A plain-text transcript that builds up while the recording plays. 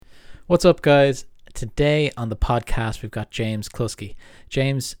What's up, guys? Today on the podcast, we've got James Kluski.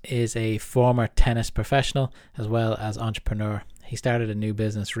 James is a former tennis professional as well as entrepreneur. He started a new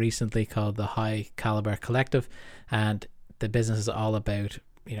business recently called the High Caliber Collective, and the business is all about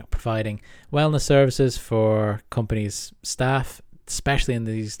providing wellness services for companies' staff, especially in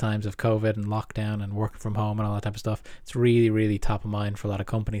these times of COVID and lockdown and working from home and all that type of stuff. It's really, really top of mind for a lot of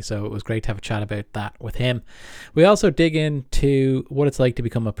companies. So it was great to have a chat about that with him. We also dig into what it's like to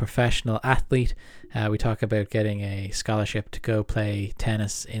become a professional athlete. We talk about getting a scholarship to go play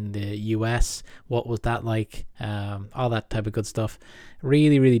tennis in the US. What was that like? All that type of good stuff.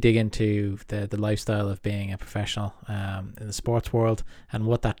 Really, really dig into the lifestyle of being a professional in the sports world and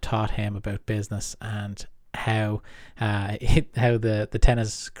what that taught him about business and how the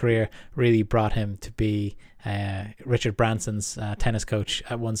tennis career really brought him to be Richard Branson's tennis coach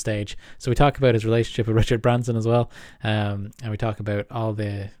at one stage. So we talk about his relationship with Richard Branson as well, and we talk about all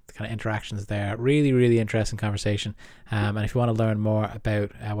the kind of interactions there. Really, really interesting conversation. And if you want to learn more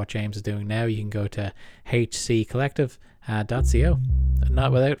about what James is doing now, you can go to hccollective.co.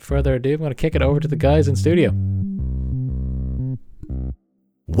 Not without further ado, I'm going to kick it over to the guys in studio.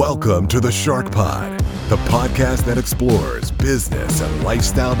 Welcome to the Shark Pod, the podcast that explores business and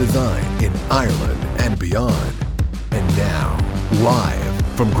lifestyle design in Ireland and beyond. And now, live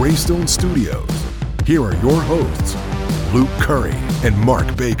from Greystone Studios, here are your hosts, Luke Curry and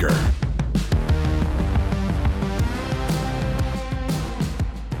Mark Baker.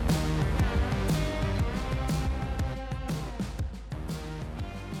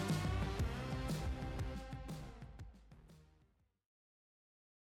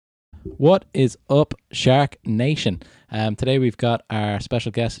 What is up, Shark Nation? Today we've got our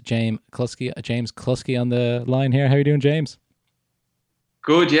special guest, James Kluski on the line here. How are you doing, James?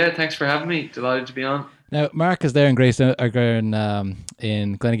 Good, yeah. Thanks for having me. Delighted to be on. Now, Mark is there in Greystone,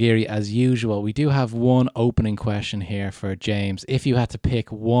 in Glenageary as usual. We do have one opening question here for James. If you had to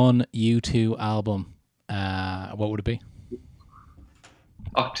pick one U2 album, what would it be?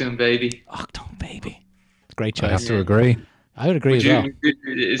 Achtung Baby. Achtung Baby. Great choice. I have to agree. I would agree as well. Do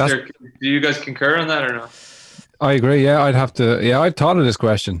you guys concur on that or not? I agree. Yeah, I'd have to. Yeah, I thought of this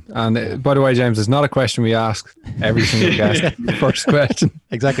question. And by the way, James, it's not a question we ask every single guest. First question,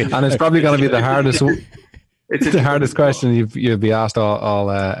 exactly. And it's probably going to be the hardest. It's the hardest question you'll be asked all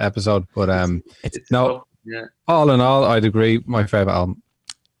episode. But all in all, I'd agree. My favorite album.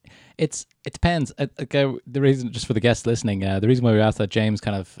 It depends. The reason, just for the guests listening, the reason why we asked that, James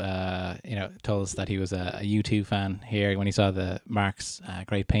kind of told us that he was a U2 fan here when he saw the Mark's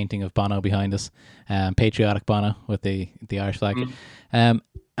great painting of Bono behind us, patriotic Bono with the Irish flag. And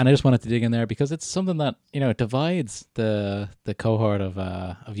I just wanted to dig in there because it's something that it divides the cohort of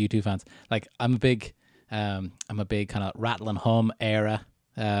U2 fans. Like I'm a big kind of Rattle and Hum era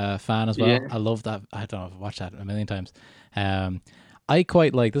fan as well. Yeah. I love that. I don't know, I've watched that a million times. I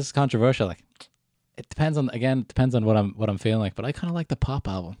quite like, this is controversial, like it depends on what I'm feeling like, but I kind of like the pop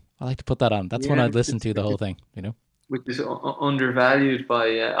album. I like to put that on. That's when I'd listen to the whole thing, Which is undervalued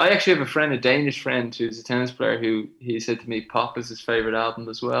by I actually have a Danish friend who's a tennis player who he said to me pop is his favorite album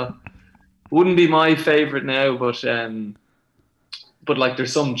as well. Wouldn't be my favorite now, but like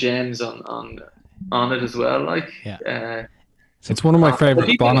there's some gems on it as well, like it's one of my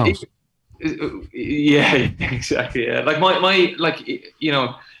favorite Bonos. Yeah, exactly. Yeah, like my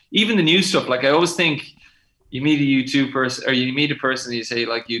even the new stuff. Like I always think, you meet a U2 person, or you meet a person and you say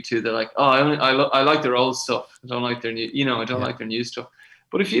like U2, they're like, oh, I like their old stuff. I don't like their new, I don't like their new stuff.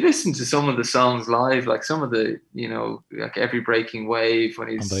 But if you listen to some of the songs live, like some of the, like Every Breaking Wave when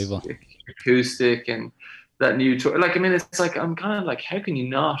he's acoustic and that new tour, like it's like I'm kind of like, how can you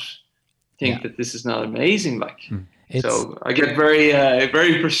not think that this is not amazing? Like. So I get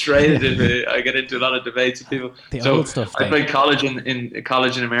very frustrated if I get into a lot of debates with people. Old stuff, I played college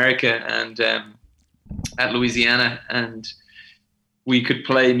in America and at Louisiana, and we could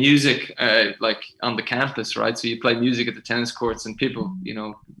play music like on the campus, right? So you play music at the tennis courts, and people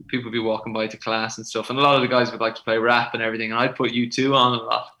would be walking by to class and stuff. And a lot of the guys would like to play rap and everything, and I'd put U2 on a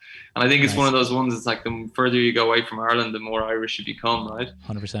lot. And I think it's one of those ones. It's like the further you go away from Ireland, the more Irish you become, right?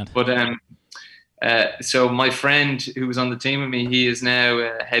 100%. But so my friend who was on the team with me, he is now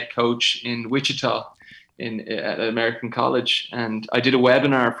a head coach in Wichita at American College. And I did a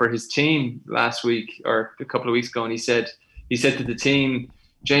webinar for his team last week or a couple of weeks ago. And he said to the team,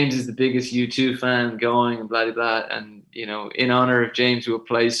 James is the biggest U2 fan going and blah, blah, blah. And, in honor of James, we'll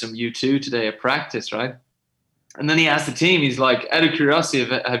play some U2 today at practice, right? And then he asked the team, he's like, out of curiosity,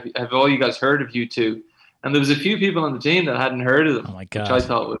 have all you guys heard of U2? And there was a few people on the team that hadn't heard of them. Oh my God. Which I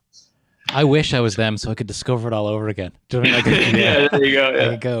thought was I wish I was them so I could discover it all over again. Do you know what I mean? Yeah, there you go. I Yeah.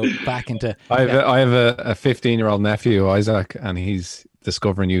 could go back into. I have a 15-year-old nephew, Isaac, and he's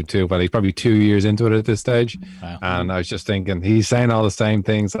discovering YouTube. Well, he's probably 2 years into it at this stage. Wow. And I was just thinking, he's saying all the same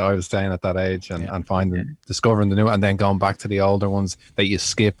things that I was saying at that age, and, discovering the new, and then going back to the older ones that you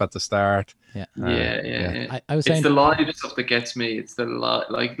skip at the start. Yeah. I was it's saying the live stuff that gets me. It's the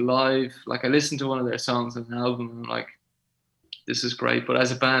live. Like I listened to one of their songs on an album, and I'm like, this is great. But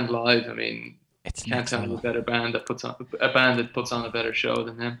as a band live, I mean, it's can't tell me a better band that puts on a better show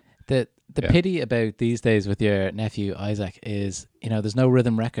than them. The pity about these days with your nephew Isaac is, there's no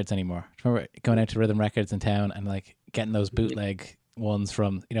Rhythm Records anymore. Remember going out to Rhythm Records in town and like getting those bootleg ones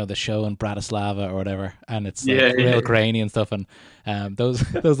from the show in Bratislava or whatever, and it's like real grainy and stuff, and those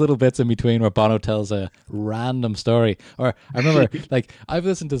little bits in between where Bono tells a random story. Or I remember like I've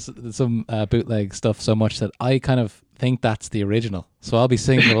listened to some bootleg stuff so much that I kind of think that's the original, so I'll be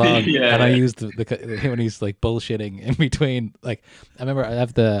singing along and I use the when he's like bullshitting in between. Like I remember I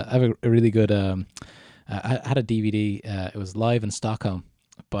have a really good I had a DVD, it was live in Stockholm,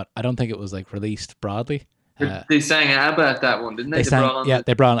 but I don't think it was like released broadly. They sang ABBA at that one, didn't they?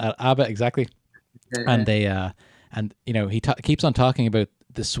 They brought on ABBA, exactly. And they he keeps on talking about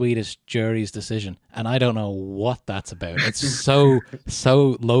the Swedish jury's decision, and I don't know what that's about. It's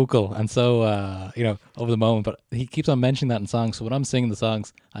so local and so over the moment, but he keeps on mentioning that in songs. So when I'm singing the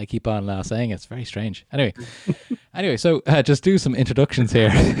songs, I keep on saying it. It's very strange. Anyway, so just do some introductions here.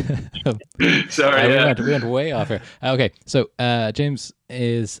 Sorry, we went way off here. Okay, so James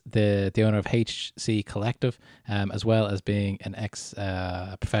is the owner of HC Collective, as well as being an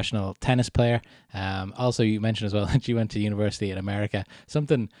professional tennis player. Also, you mentioned as well that you went to university in America.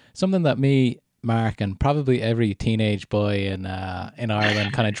 Something that me, Mark, and probably every teenage boy in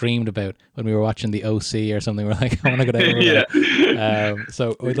Ireland kind of dreamed about when we were watching the OC or something. We're like, I want to go down.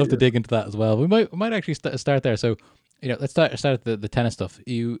 So we'd love to dig into that as well. We might actually start there. So let's start at the tennis stuff.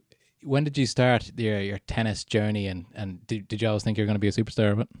 When did you start your tennis journey, and did you always think you were going to be a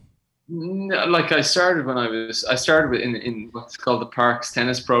superstar? No, like I started in what's called the Parks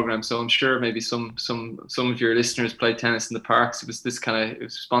tennis program. So I'm sure maybe some of your listeners played tennis in the Parks. It was it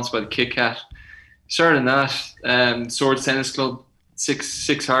was sponsored by the Kit Kat. Started in that Swords Tennis Club,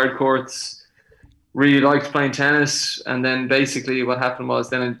 six hard courts. Really liked playing tennis, and then basically what happened was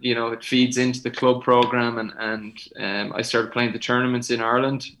then it feeds into the club program, and I started playing the tournaments in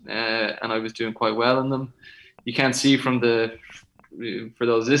Ireland, and I was doing quite well in them. You can't see for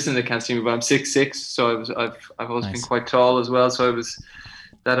those listening, they can't see me, but I'm 6'6", so I've always been quite tall as well. So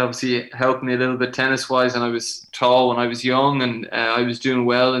that obviously helped me a little bit tennis wise, and I was tall when I was young, and I was doing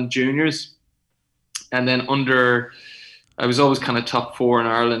well in juniors, and then I was always kind of top 4 in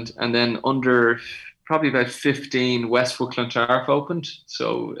Ireland, and then under probably about 15, Westwood Clontarf opened.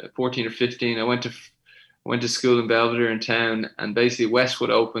 So 14 or 15, I went to school in Belvedere in town, and basically Westwood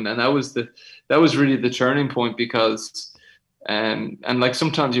opened, and that was really the turning point, because and like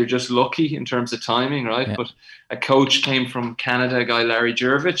sometimes you're just lucky in terms of timing, right? Yeah. But a coach came from Canada, a guy Larry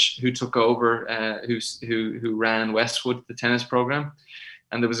Jurevich, who took over, who ran Westwood, the tennis program.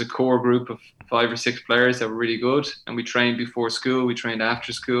 And there was a core group of 5 or 6 players that were really good. And we trained before school, we trained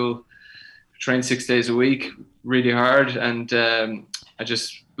after school, we trained 6 days a week, really hard. And I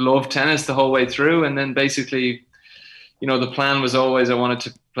just loved tennis the whole way through. And then basically, the plan was always I wanted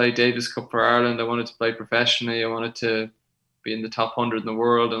to play Davis Cup for Ireland. I wanted to play professionally. I wanted to be in the top 100 in the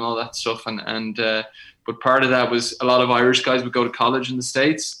world and all that stuff. But part of that was a lot of Irish guys would go to college in the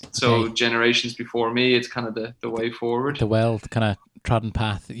States. So generations before me, it's kind of the way forward. The kind of trodden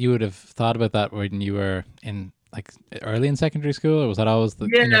path. You would have thought about that when you were in like early in secondary school, or was that always the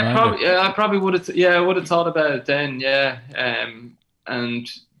I probably would have I would have thought about it then,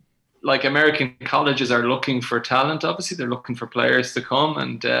 and like American colleges are looking for talent. Obviously they're looking for players to come,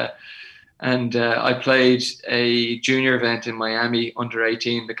 and I played a junior event in Miami, under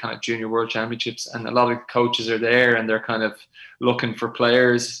 18, the kind of junior world championships, and a lot of coaches are there, and they're kind of looking for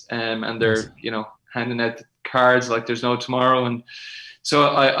players, and they're handing out the cards like there's no tomorrow. And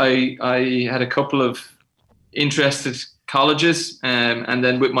so I had a couple of interested colleges, and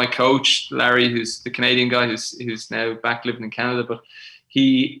then with my coach Larry, who's the Canadian guy who's now back living in Canada, but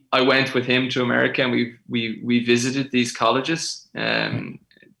I went with him to America, and we visited these colleges.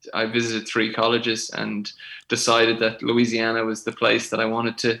 I visited 3 colleges and decided that Louisiana was the place that I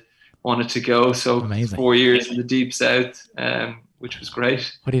wanted to go. So amazing. 4 years in the deep South, which was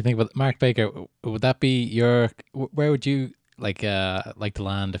great. What do you think about Mark Baker? Would that be where would you like to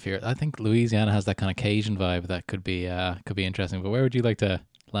land if you're? I think Louisiana has that kind of Cajun vibe that could be interesting. But where would you like to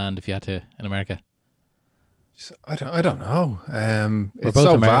land if you had to in America? I don't know. It's both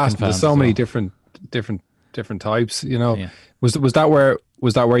so American vast. fans There's so as many well. different types. You know, Yeah. was that where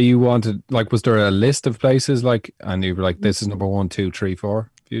you wanted? Like, was there a list of places like, and you were like, this is number 1, 2, 3, 4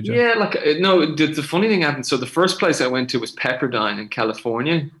 for you, Jay? Yeah, like no. The funny thing happened. So the first place I went to was Pepperdine in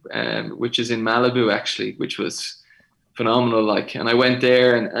California, which is in Malibu actually, which was phenomenal. Like, and I went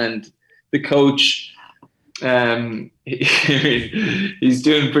there, and the coach, he's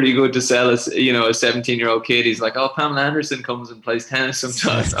doing pretty good to sell us, you know, a 17-year-old kid. He's like, oh, Pamela Anderson comes and plays tennis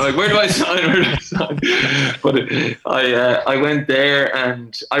sometimes. I'm like, where do I sign? Where do I sign? But I went there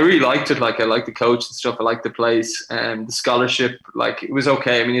and I really liked it. Like, I liked the coach and stuff. I liked the place and the scholarship. Like, it was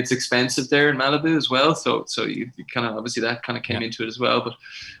okay. I mean, it's expensive there in Malibu as well. So you kind of, obviously that kind of came into it as well.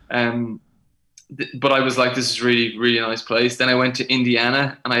 But I was like, this is really, really nice place. Then I went to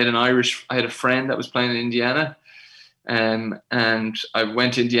Indiana, and I had a friend that was playing in Indiana. And I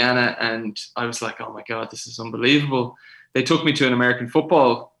went to Indiana, and I was like, oh my God, this is unbelievable. They took me to an American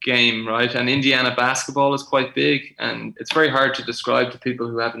football game, right? And Indiana basketball is quite big, and it's very hard to describe to people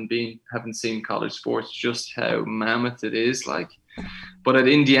who haven't seen college sports just how mammoth it is. Like, but at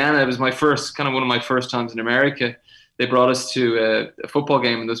Indiana, it was one of my first times in America. They brought us to a football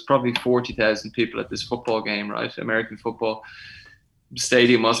game, and there's probably 40,000 people at this football game, right? American football.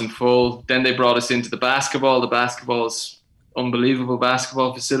 Stadium wasn't full. Then they brought us into the basketball. The basketball's unbelievable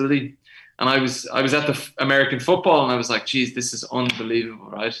basketball facility. And I was at the American football, and I was like, geez, this is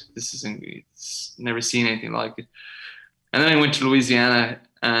unbelievable, right? It's never seen anything like it. And then I went to Louisiana,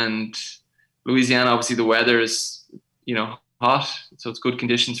 and Louisiana, obviously the weather is, you know, hot. So it's good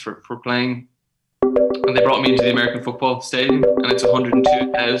conditions for playing. And they brought me into the American football stadium, and it's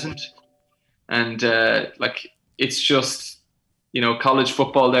 102,000. And like, it's just, you know, college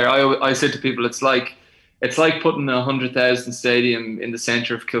football there. I said to people, it's like putting 100,000 stadium in the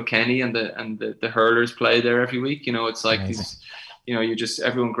center of Kilkenny, and the hurlers play there every week. You know, it's like these, you know,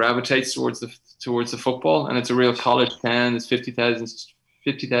 everyone gravitates towards the football, and it's a real college town. There's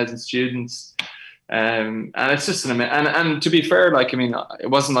 50,000 students. And it's just and to be fair, like, I mean, it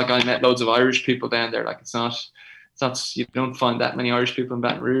wasn't like I met loads of Irish people down there. Like, it's not, you don't find that many Irish people in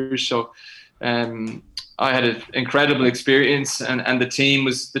Baton Rouge. So, I had an incredible experience, and the team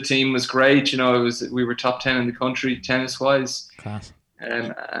was great. You know, we were top 10 in the country tennis wise. Class.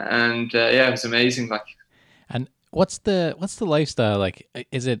 Yeah, it was amazing. Like, and what's the lifestyle like?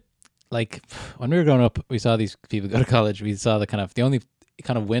 Is it like when we were growing up, we saw these people go to college, we saw the only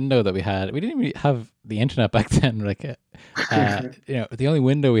kind of window that we had. We didn't really have the internet back then. Like, you know, the only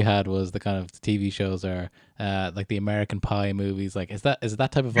window we had was the kind of TV shows or like the American Pie movies. Like, is that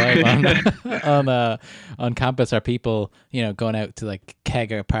type of vibe on campus? Are people, you know, going out to like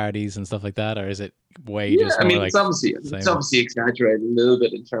kegger parties and stuff like that, or is it way just? I mean, like it's obviously exaggerated a little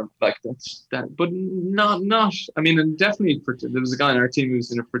bit in terms of like that, but not. I mean, and definitely there was a guy on our team who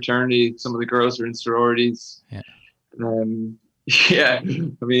was in a fraternity. Some of the girls were in sororities. Yeah. Yeah,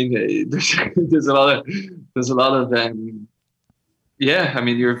 I mean, there's a lot of yeah. I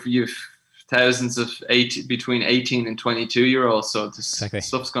mean, you've thousands of between 18 and 22-year-olds. So this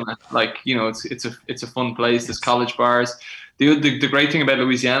stuff's gonna, like, you know, it's a fun place. There's college bars. The great thing about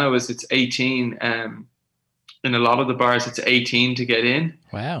Louisiana was it's 18. In a lot of the bars, it's 18 to get in.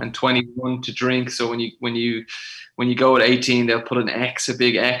 Wow. And 21 to drink. So when you go at 18, they'll put a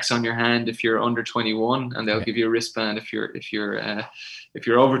big X on your hand if you're under 21, and they'll give you a wristband if you're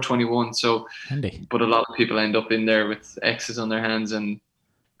over 21. So, handy. But a lot of people end up in there with X's on their hands and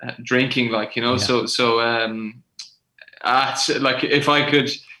drinking, like, you know. Yeah. So like, if I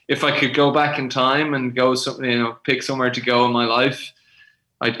could go back in time and go pick somewhere to go in my life,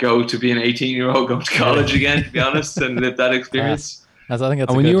 I'd go to be an 18-year-old going to college again, to be honest, and live that experience. I think that's.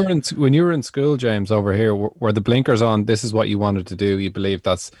 And when you were in school, James, over here, were the blinkers on? This is what you wanted to do. You believed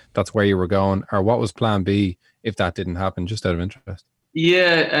that's where you were going, or what was Plan B if that didn't happen? Just out of interest.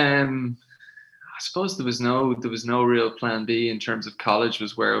 Yeah, I suppose there was no real Plan B in terms of college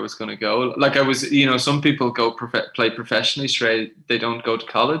was where I was going to go. Like, I was, you know, some people go play professionally straight; they don't go to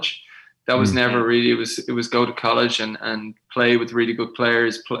college. That was never really. It was go to college and play with really good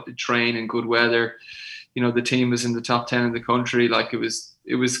players, train in good weather. You know, the team was in the top 10 in the country. Like, it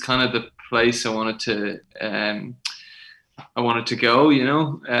was kind of the place I wanted to go, you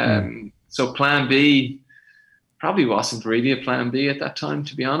know. So Plan B probably wasn't really a Plan B at that time,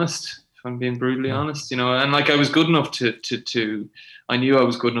 to be honest, if I'm being brutally honest, you know. And like, I was good enough I knew I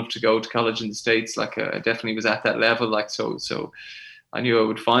was good enough to go to college in the States. Like, I definitely was at that level. Like, so I knew I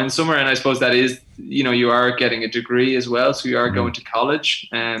would find somewhere. And I suppose that is, you know, you are getting a degree as well. So you are going to college.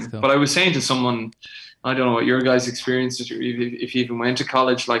 But I was saying to someone I don't know what your guys' experience is, if you even went to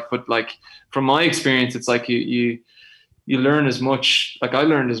college, like, but like from my experience, it's like you learn as much, like I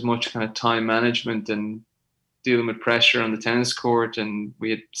learned as much kind of time management and dealing with pressure on the tennis court, and we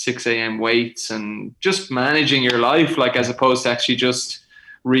had 6 a.m. weights and just managing your life, like as opposed to actually just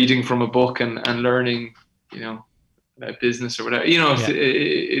reading from a book and learning, about business or whatever.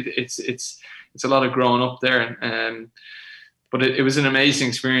 It's a lot of growing up there. But it was an amazing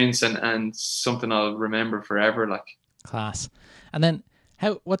experience and something I'll remember forever. Like, class. And then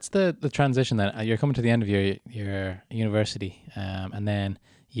what's the transition then? You're coming to the end of your university, and then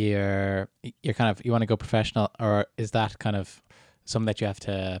you're kind of, you want to go professional, or is that kind of something that you have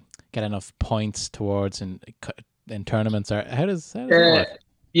to get enough points towards in tournaments, or how does it work?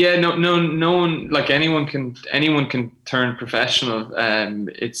 Yeah, no one, like anyone can turn professional. And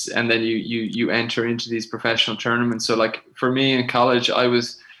then you enter into these professional tournaments. So like for me in college, I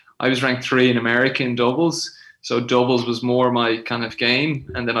was ranked 3 in America in doubles. So doubles was more my kind of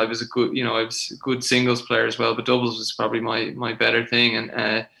game, and then I was a good singles player as well. But doubles was probably my better thing.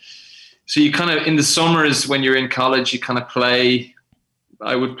 And so you kind of, in the summers when you're in college, you kind of play.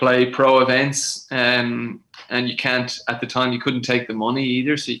 I would play pro events, and you can't, at the time you couldn't take the money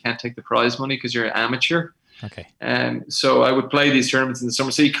either, so you can't take the prize money because you're an amateur. Okay. So I would play these tournaments in the summer,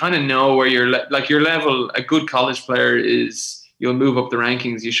 so you kind of know where your level. A good college player is, you'll move up the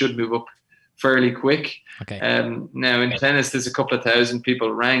rankings. You should move up fairly quick. Okay. Now in tennis, there's a couple of thousand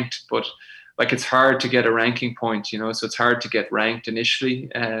people ranked, but like it's hard to get a ranking point, so it's hard to get ranked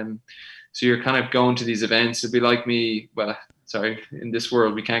initially. So you're kind of going to these events. It'd be like me. Well, sorry, in this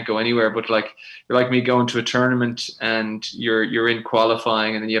world we can't go anywhere, but like you're like me going to a tournament and you're in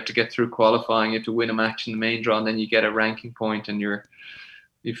qualifying, and then you have to get through qualifying. You have to win a match in the main draw, and then you get a ranking point, and you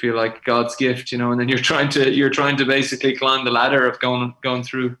feel like God's gift, and then you're trying to basically climb the ladder of going up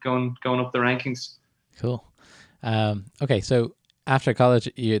the rankings. Cool. Okay, so after college,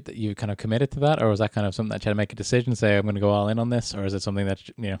 you kind of committed to that, or was that kind of something that you had to make a decision, say I'm going to go all in on this, or is it something that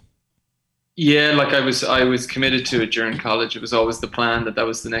Yeah, like I was committed to it during college. It was always the plan that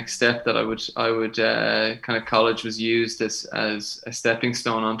was the next step, that I would kind of, college was used as a stepping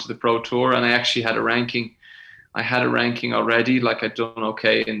stone onto the pro tour. And I actually had a ranking. I had a ranking already. Like I'd done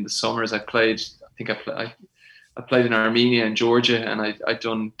okay in the summers. I played in Armenia and Georgia, and I'd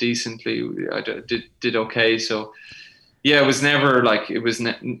done decently. I did okay. So yeah, it was never like,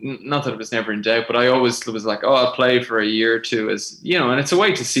 not that it was never in doubt, but I always was like, oh, I'll play for a year or two, as and it's a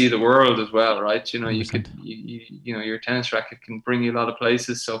way to see the world as well, right? You could, your tennis racket can bring you a lot of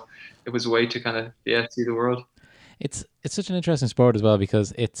places, so it was a way to kind of see the world. It's such an interesting sport as well,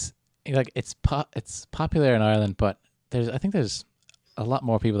 because it's like it's popular in Ireland, but I think there's a lot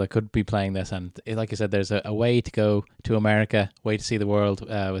more people that could be playing this, and like you said, there's a way to go to America, way to see the world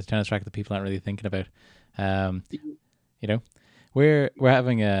with tennis racket that people aren't really thinking about. We're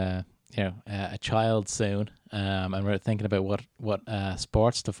having a child soon, and we're thinking about what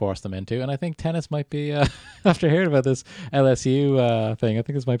sports to force them into, and I think tennis might be after hearing about this LSU thing, I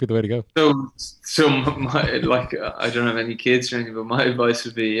think this might be the way to go. So I don't have any kids or anything, but my advice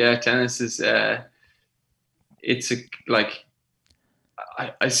would be, tennis is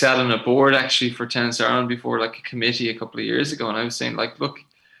I sat on a board actually for Tennis Ireland before, like a committee a couple of years ago, and I was saying, like, look,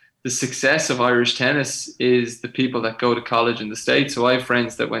 the success of Irish tennis is the people that go to college in the States. So I have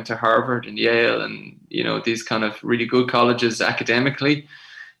friends that went to Harvard and Yale and, these kind of really good colleges academically.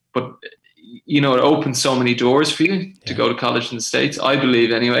 But, it opens so many doors for you to go to college in the States, I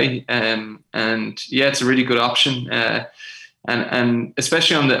believe anyway. And yeah, it's a really good option. And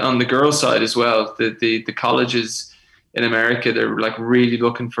especially on the girls' side as well, the colleges in America, they're like really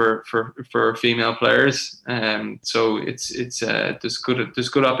looking for female players. So there's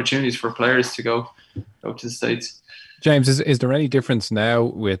good opportunities for players to go to the States. James, is there any difference now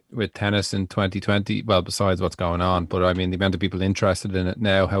with tennis in 2020? Well, besides what's going on, but I mean the amount of people interested in it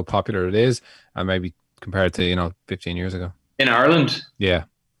now, how popular it is, and maybe compared to 15 years ago in Ireland. Yeah.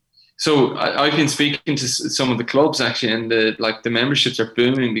 So I've been speaking to some of the clubs actually, and the memberships are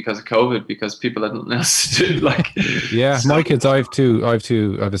booming because of COVID, because people had nothing else to do. Yeah, so, my kids, I have two. I have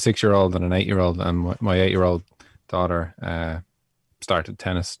a 6-year-old and an 8-year-old, and my 8-year-old daughter started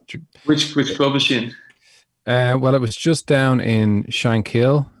tennis. Which club is she in? Well, it was just down in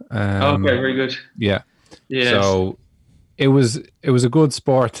Shankill. Okay, very good. Yeah. Yeah. So it was a good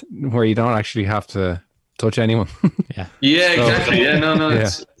sport where you don't actually have to touch anyone. Yeah. Yeah, so, exactly. Yeah, no. Yeah.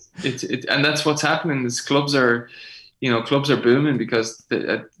 It's and that's what's happening. These clubs are, clubs are booming because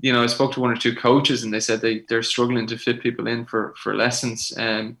I spoke to one or two coaches and they said they're struggling to fit people in for lessons.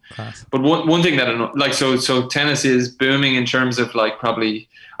 But one thing that like so tennis is booming in terms of like probably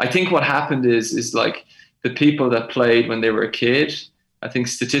I think what happened is like the people that played when they were a kid. I think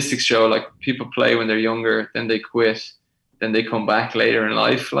statistics show like people play when they're younger, then they quit, then they come back later in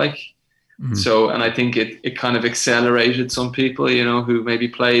life. Like so, and I think it kind of accelerated some people, who maybe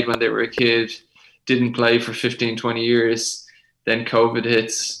played when they were a kid, didn't play for 15, 20 years. Then COVID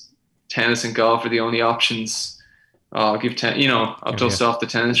hits, tennis and golf are the only options. I'll dust off the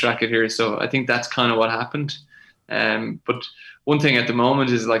tennis racket here. So I think that's kind of what happened. But one thing at the moment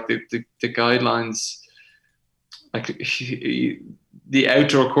is like the guidelines, like the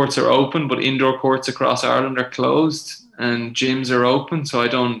outdoor courts are open, but indoor courts across Ireland are closed and gyms are open. So I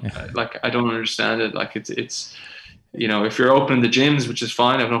don't understand it. Like it's if you're opening the gyms, which is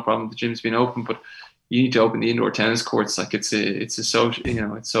fine, I have no problem with the gyms being open, but you need to open the indoor tennis courts. Like it's a social,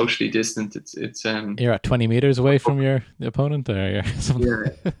 it's socially distant. It's you're at 20 meters away from the opponent, or yeah.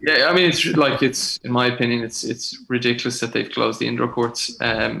 I mean, it's in my opinion, it's ridiculous that they've closed the indoor courts.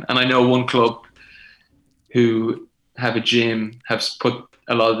 And I know one club who have a gym have put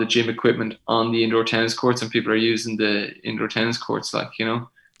a lot of the gym equipment on the indoor tennis courts, and people are using the indoor tennis courts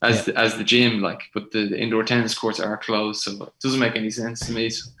as the gym, but the indoor tennis courts are closed, so it doesn't make any sense to me.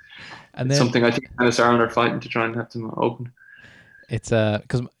 So and then, something I think Tennis Ireland are fighting to try and have them open. It's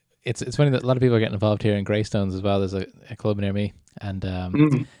because it's funny that a lot of people are getting involved here in Greystones as well. There's a club near me, and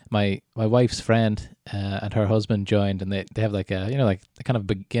my wife's friend and her husband joined, and they have like a like a kind of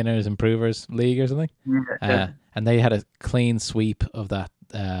beginners improvers league or something. And they had a clean sweep of that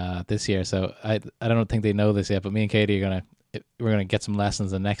this year. So I don't think they know this yet, but me and Katie we're gonna get some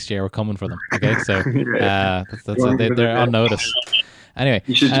lessons, and next year we're coming for them. Okay, so they're on notice. Anyway,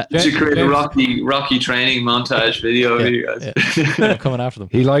 you should create a Rocky training montage video of you guys. I'm coming after them.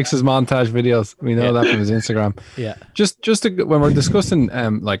 He likes his montage videos. We know that from his Instagram. Yeah. Just when we're discussing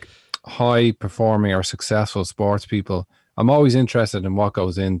like high performing or successful sports people, I'm always interested in what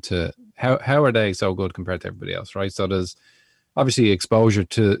goes into how are they so good compared to everybody else, right? So there's obviously exposure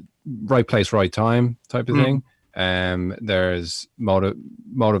to right place, right time type of thing. There's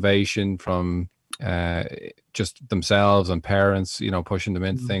motivation from just themselves and parents, pushing them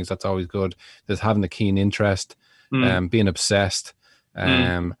into things. That's always good. There's having a keen interest, being obsessed.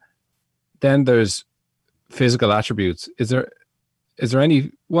 Then there's physical attributes. Is there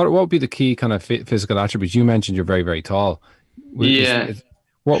any, what would be the key kind of physical attributes? You mentioned you're very, very tall.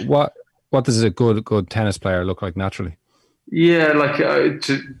 What does a good tennis player look like naturally? Yeah, like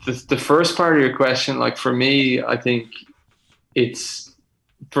to the first part of your question, like for me, I think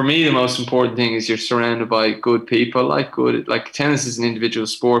the most important thing is you're surrounded by good people, like tennis is an individual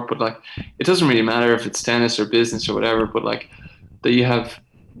sport, but like it doesn't really matter if it's tennis or business or whatever, but like that you have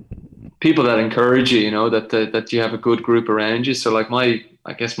people that encourage you, that you have a good group around you. So like one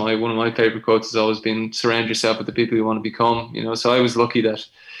of my favorite quotes has always been surround yourself with the people you want to become, so I was lucky that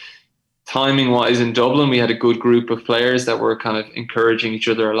timing wise in Dublin, we had a good group of players that were kind of encouraging each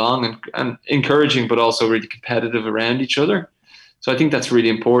other along and encouraging, but also really competitive around each other. So I think that's really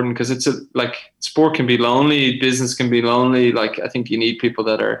important because it's sport can be lonely, business can be lonely. Like I think you need people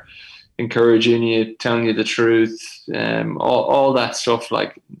that are encouraging you, telling you the truth, all that stuff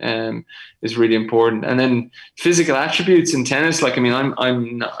is really important. And then physical attributes in tennis,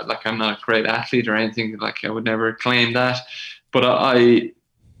 I'm not a great athlete or anything. Like I would never claim that, but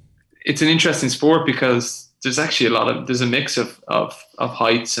it's an interesting sport because there's actually there's a mix of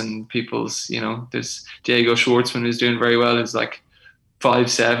heights and people's, there's Diego Schwartzman who's doing very well, is like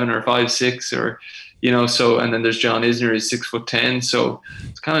 5'7" or 5'6", or, so, and then there's John Isner who's 6'10". So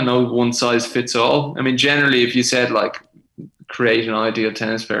it's kind of no one size fits all. I mean, generally, if you said like create an ideal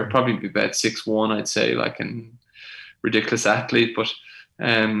tennis player, probably be about 6'1", I'd say, like a ridiculous athlete. But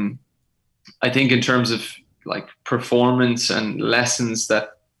I think in terms of like performance and lessons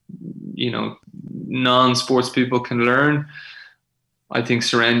that, non-sports people can learn, I think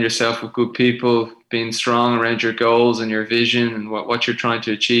surround yourself with good people, being strong around your goals and your vision and what you're trying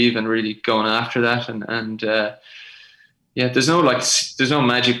to achieve, and really going after that. And there's no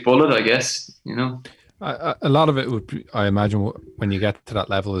magic bullet, I guess. A lot of it would be, I imagine, when you get to that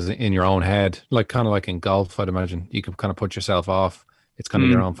level, is in your own head, kind of like in golf. I'd imagine you could kind of put yourself off. It's kind of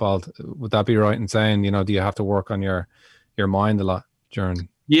your own fault. Would that be right in saying, do you have to work on your mind a lot during?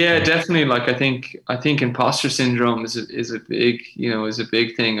 Yeah, definitely. Like I think imposter syndrome is a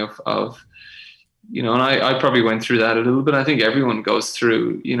big thing of and I probably went through that a little bit. I think everyone goes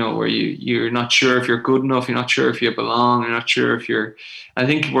through, where you're not sure if you're good enough, you're not sure if you belong, you're not sure if I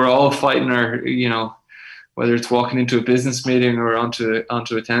think we're all fighting our whether it's walking into a business meeting or onto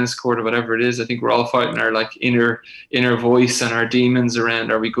a tennis court or whatever it is. I think we're all fighting our like inner voice and our demons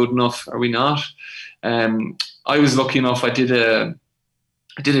around, are we good enough? Are we not? I was lucky enough. I did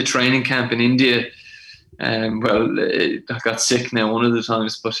a training camp in India. I got sick now one of the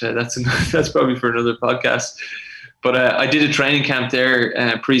times, but that's probably for another podcast. But I did a training camp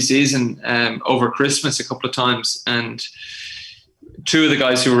there pre-season over Christmas a couple of times, and two of the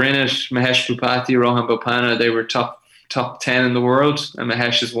guys who were in it, Mahesh Bhupathi, Rohan Bopanna, they were top 10 in the world. And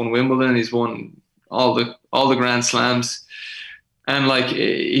Mahesh has won Wimbledon. He's won all the Grand Slams. And like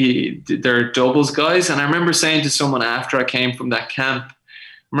they're doubles guys. And I remember saying to someone after I came from that camp,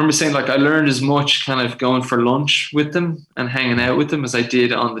 I remember saying like I learned as much kind of going for lunch with them and hanging out with them as I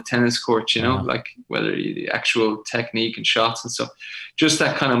did on the tennis court, you know, like whether the actual technique and shots and stuff, just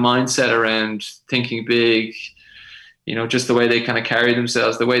that kind of mindset around thinking big, you know, just the way they kind of carry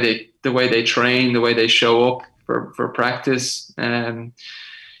themselves, the way they train, the way they show up for practice. You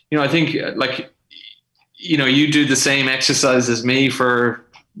know, I think like, you know, you do the same exercise as me for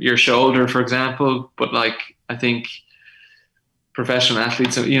your shoulder, for example, but like, I think professional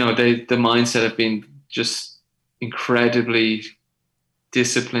athletes, you know, the mindset have been just incredibly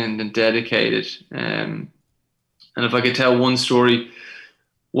disciplined and dedicated. And if I could tell one story,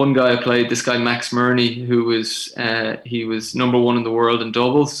 one guy I played, this guy Max Murney, who was he was number 1 in the world in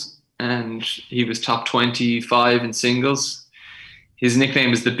doubles, and he was top 25 in singles. His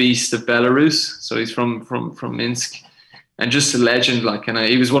nickname is the Beast of Belarus, so he's from Minsk, and just a legend. Like, and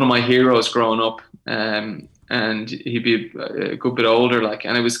he was one of my heroes growing up. And he'd be a good bit older, like,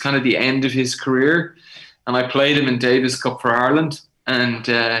 and it was kind of the end of his career. And I played him in Davis Cup for Ireland, and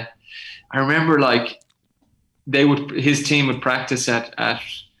I remember like his team would practice at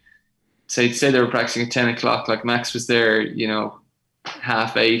say they were practicing at 10 o'clock. Like Max was there, you know,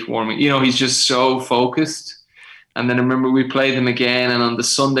 8:30 warming. You know, he's just so focused. And then I remember we played them again, and on the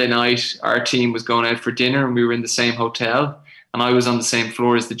Sunday night, our team was going out for dinner, and we were in the same hotel, and I was on the same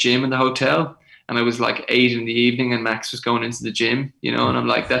floor as the gym in the hotel. And I was like 8 in the evening, and Max was going into the gym, you know, and I'm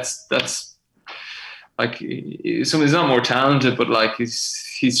like, that's like, somebody's not more talented, but like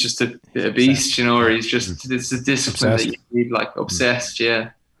he's just a beast, you know, or he's just, it's a discipline obsessed. That you need, like obsessed.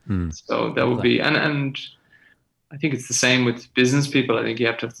 Yeah. So that would be, and I think it's the same with business people. I think you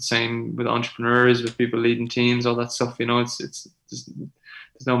have to have the same with entrepreneurs, with people leading teams, all that stuff, you know, there's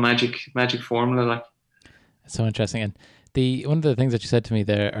no magic formula. Like, it's so interesting. And one of the things that you said to me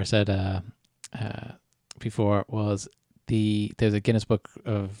there, or said, before, was there's a Guinness Book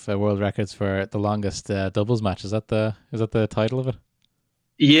of World Records for the longest doubles match. Is that the title of it?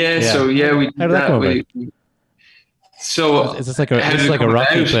 Yeah. So yeah, we did that. So is this like a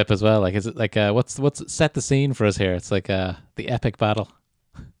Rocky clip as well? Like, is it like what's set the scene for us here? It's like the epic battle.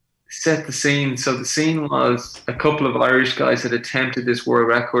 Set the scene. So the scene was a couple of Irish guys had attempted this world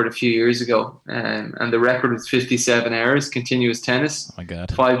record a few years ago, and the record was 57 hours continuous tennis. Oh my God!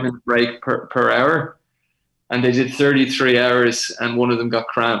 5-minute break per hour, and they did 33 hours, and one of them got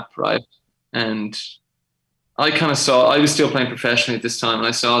cramp, right? And I kind of saw. I was still playing professionally at this time, and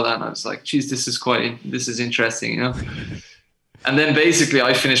I saw that, and I was like, "Geez, this is interesting," you know. And then basically,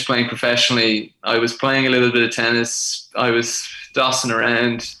 I finished playing professionally. I was playing a little bit of tennis. I was dossing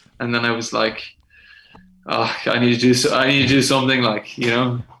around. And then I was like, "Oh, I need to do something, like, you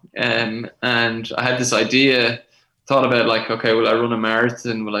know." And I had this idea, thought about like, okay, will I run a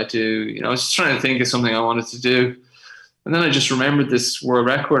marathon? Will I do? You know, I was just trying to think of something I wanted to do. And then I just remembered this world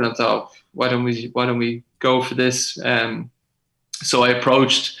record, and I thought, why don't we go for this? So I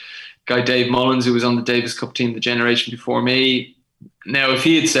approached guy Dave Mullins, who was on the Davis Cup team the generation before me. Now, if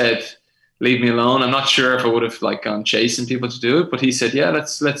he had said, "Leave me alone," I'm not sure if I would have like gone chasing people to do it, but he said, "Yeah,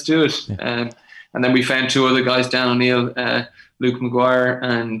 let's do it." Yeah. And then we found 2 other guys, Dan O'Neill, Luke McGuire,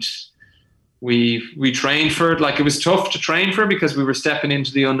 and we trained for it. Like, it was tough to train for because we were stepping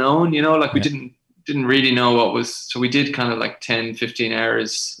into the unknown, you know, like we didn't really know what was. So we did kind of like 10, 15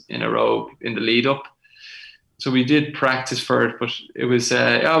 hours in a row in the lead up. So we did practice for it, but it was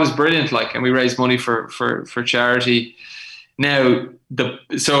brilliant. Like, and we raised money for charity. Now,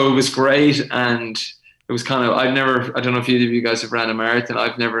 so it was great, and it was kind of, I don't know if either of you guys have ran a marathon.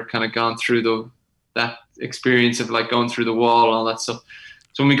 I've never kind of gone through that experience of like going through the wall and all that stuff.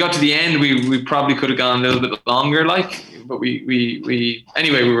 So when we got to the end, we probably could have gone a little bit longer, like, but we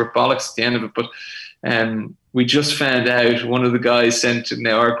anyway, we were bollocks at the end of it. But we just found out, one of the guys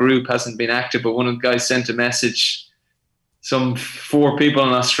now our group hasn't been active, but one of the guys sent a message, some 4 people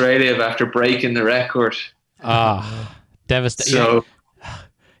in Australia after breaking the record. Devastating. So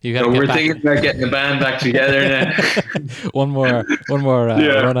You got to So get we're back. thinking about getting the band back together now. one more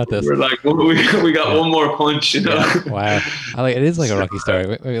run at this. We're like, we got one more punch, you know. Yeah, wow. It is like a Rocky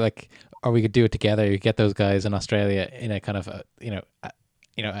story. Like, or we could do it together. You get those guys in Australia in a kind of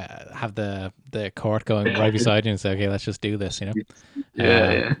have the court going right beside you and say, okay, let's just do this.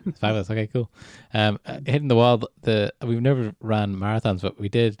 Yeah. It's fabulous. Okay, cool. Hitting the wall. We've never ran marathons, but we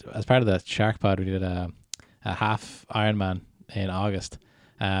did as part of the Shark Pod. We did a half Ironman in August.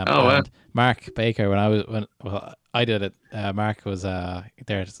 Wow. And Mark Baker, when I did it, Mark was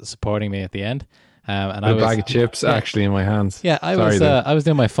there supporting me at the end. And I was, bag of chips actually in my hands. Yeah, I was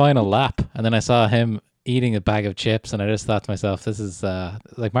doing my final lap, and then I saw him eating a bag of chips, and I just thought to myself, this is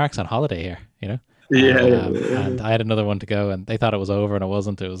like Mark's on holiday here, Yeah. And I had another one to go, and they thought it was over, and it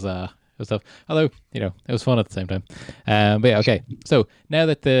wasn't. It was tough. Although it was fun at the same time. But yeah, okay. So now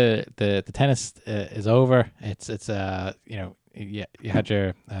that the tennis is over, it's you had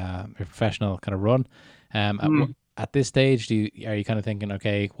your professional kind of run. At this stage, are you kind of thinking,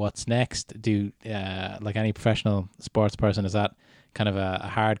 okay, what's next? Like any professional sports person, is that kind of a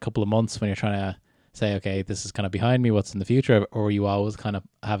hard couple of months when you're trying to say, okay, this is kind of behind me, what's in the future, or are you always kind of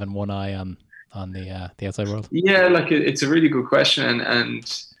having one eye on the outside world? Yeah, like it's a really good question,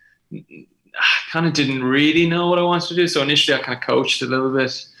 and I kind of didn't really know what I wanted to do. So initially, I kind of coached a little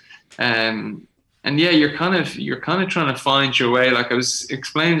bit, and yeah, you're kind of trying to find your way. Like I was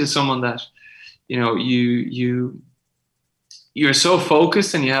explaining to someone that, you're so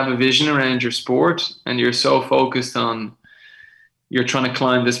focused and you have a vision around your sport, and you're so focused on you're trying to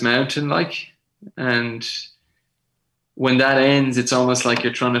climb this mountain, and when that ends, it's almost like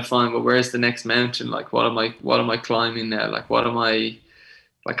you're trying to find, well, where's the next mountain? Like, what am I climbing now? Like, what am I?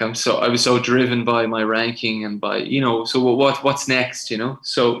 Like, I was so driven by my ranking and by, so what's next?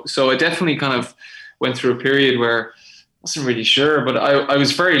 So I definitely kind of went through a period where I wasn't really sure, but I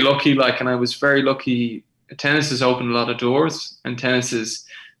was very lucky. And I was very lucky. Tennis has opened a lot of doors, and there's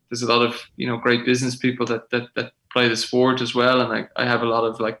a lot of great business people that play the sport as well, and I have a lot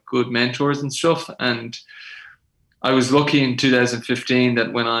of good mentors and stuff. And I was lucky in 2015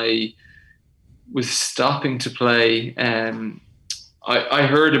 that when I was stopping to play, I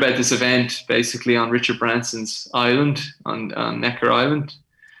heard about this event basically on Richard Branson's island, on Necker Island,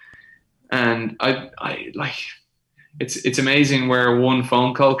 and I it's amazing where one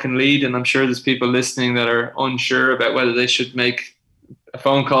phone call can lead. And I'm sure there's people listening that are unsure about whether they should make a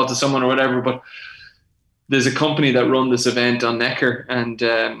phone call to someone or whatever, but there's a company that run this event on Necker, and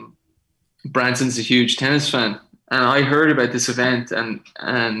Branson's a huge tennis fan. And I heard about this event, and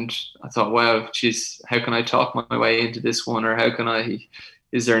I thought, wow, geez, how can I talk my way into this one? Or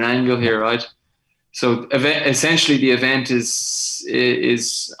is there an angle here, right? So essentially the event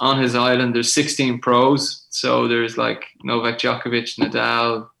is on his island. There's 16 pros. So there's Novak Djokovic,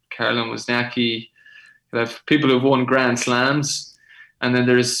 Nadal, Caroline Wozniacki, people who've won Grand Slams. And then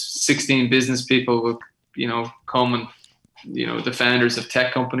there's 16 business people who, come and, the founders of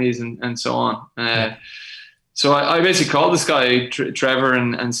tech companies and so on. So I basically called this guy, Trevor,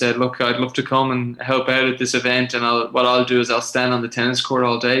 and said, look, I'd love to come and help out at this event. And what I'll do is I'll stand on the tennis court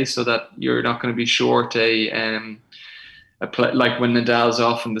all day so that you're not going to be short like when Nadal's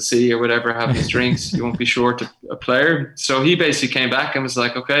off in the sea or whatever, having his drinks, you won't be short a player. So he basically came back and was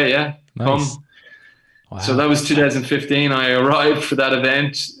like, okay, yeah, nice. Come. Wow. So that was 2015. I arrived for that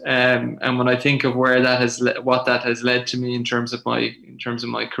event, and when I think of where that what that has led to me in terms of my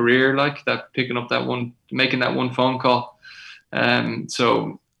career, making that one phone call.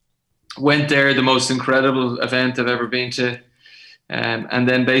 So went there, the most incredible event I've ever been to, and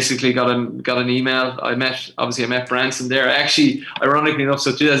then basically got an email. I met Branson there. Actually, ironically enough,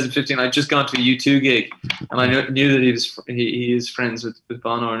 so 2015, I'd just gone to a U2 gig, and I knew that he is friends with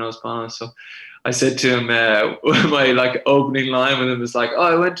Bono or knows Bono, so I said to him, my opening line with him was like, "Oh,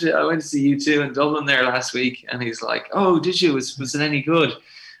 I went to see U2 in Dublin there last week," and he's like, "Oh, did you? Was it any good?"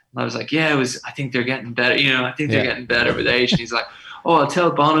 And I was like, "Yeah, it was. I think they're getting better. I think they're getting better with age." And he's like, "Oh, I'll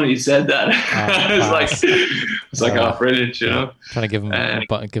tell Bono you said that." I was like, "Oh, brilliant!" Trying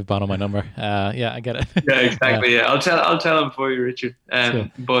to give Bono my number. Yeah, I get it. Yeah, exactly. Yeah, I'll tell him for you, Richard.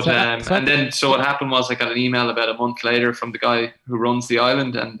 Cool. And then what happened was I got an email about a month later from the guy who runs the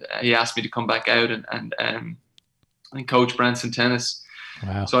island, and he asked me to come back out and coach Branson tennis.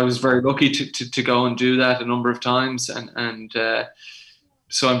 Wow. So I was very lucky to go and do that a number of times, and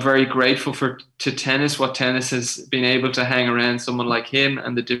so I'm very grateful to tennis, what tennis has been able to hang around someone like him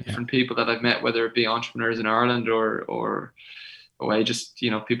and the different people that I've met, whether it be entrepreneurs in Ireland or just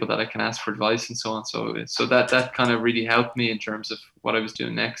people that I can ask for advice and so on. So that kind of really helped me in terms of what I was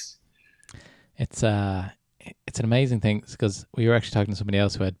doing next. It's it's an amazing thing because we were actually talking to somebody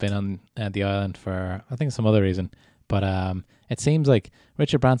else who had been on the island for, I think, some other reason. But it seems like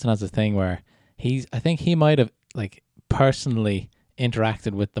Richard Branson has a thing where I think he might have like personally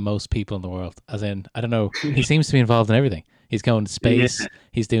interacted with the most people in the world. As in, I don't know, he seems to be involved in everything. He's going to space. Yeah.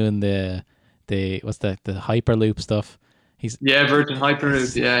 He's doing the what's the Hyperloop stuff. Virgin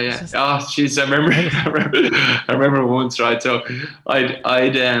Hyperloop. Yeah. Oh, jeez, I remember once, right? So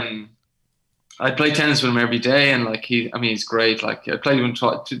I'd play tennis with him every day, and like he's great. Like I played with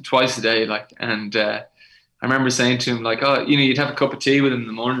him twice a day, like, and I remember saying to him, like, oh, you'd have a cup of tea with him in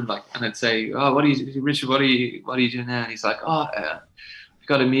the morning, like, and I'd say, oh, Richard, what are you doing now? And he's like, oh, we've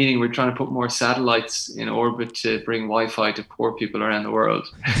got a meeting. We're trying to put more satellites in orbit to bring Wi-Fi to poor people around the world.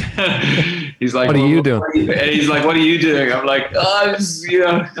 He's like, what are you doing? And he's like, what are you doing? I'm like, oh, I'm just,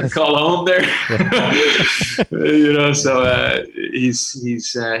 call home there. So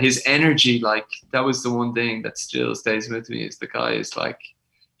his energy, like, that was the one thing that still stays with me, is the guy is like,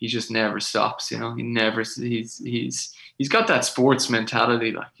 he just never stops, he never, he's got that sports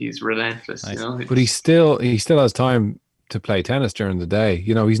mentality, like he's relentless, nice. But he still has time to play tennis during the day.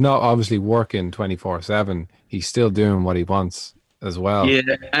 He's not obviously working 24/7. He's still doing what he wants as well. Yeah,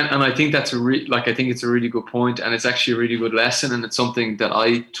 and I think that's I think it's a really good point, and it's actually a really good lesson, and it's something that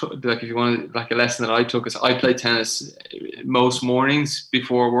I took. Like, if you want, like, a lesson that I took is I play tennis most mornings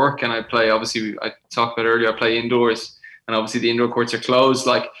before work, and I play. Obviously, I talked about earlier. I play indoors, and obviously the indoor courts are closed.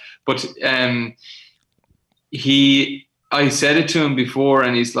 But I said it to him before,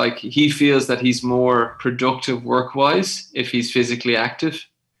 and he's like, he feels that he's more productive work-wise if he's physically active.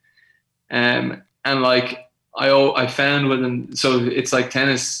 And like I found with him, so it's like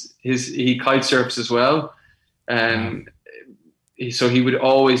tennis. He kite surfs as well, so he would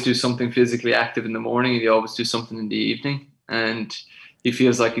always do something physically active in the morning, and he always do something in the evening. And he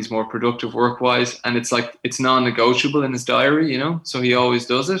feels like he's more productive work-wise, and it's like it's non-negotiable in his diary, So he always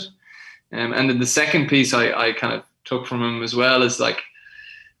does it. And then the second piece I kind of took from him as well is like,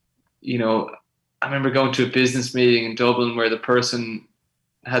 I remember going to a business meeting in Dublin where the person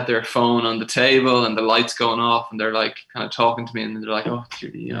had their phone on the table and the lights going off, and they're like kind of talking to me, and they're like, oh,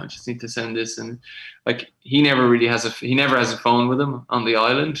 I just need to send this. And like, he never has a phone with him on the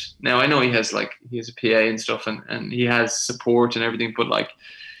island. Now I know he has a PA and stuff, and he has support and everything, but like,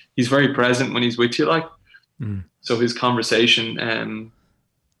 he's very present when he's with you, like. So his conversation,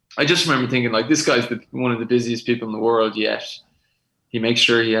 I just remember thinking, like, this guy's one of the busiest people in the world, yet he makes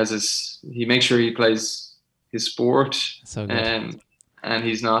sure he plays his sport. So good. And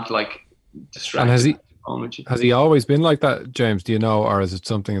he's not like distracted. And has he always been like that, James? Do you know, or is it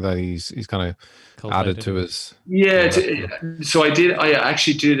something that he's kind of added to his? Yeah. So I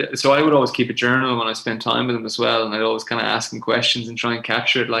actually did. So I would always keep a journal when I spent time with him as well, and I'd always kind of ask him questions and try and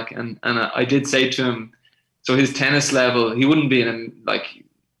capture it. Like, and I did say to him, so his tennis level, he wouldn't be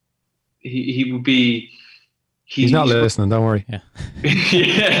he would be. He's not listening. Don't worry. Yeah.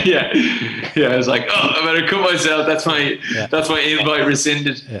 Yeah. I was like, oh, I better cut myself. That's my invite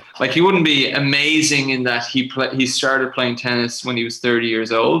rescinded. Yeah. Like, he wouldn't be amazing in that he started playing tennis when he was 30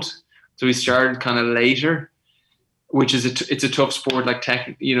 years old. So he started kind of later, which is it's a tough sport. Like,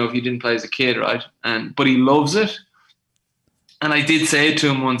 if you didn't play as a kid, right? But he loves it. And I did say it to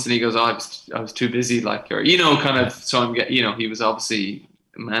him once, and he goes, oh, I was too busy, like, or kind of. So I'm getting, he was obviously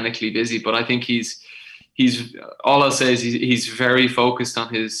manically busy, but I think he's all I'll say is he's very focused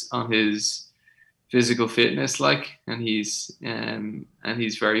on his physical fitness, like, and he's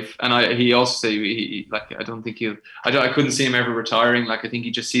very, and he also say I don't think I couldn't see him ever retiring. Like, I think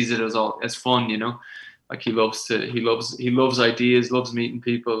he just sees it as fun, like he loves ideas, loves meeting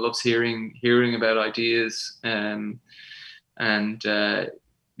people, loves hearing about ideas,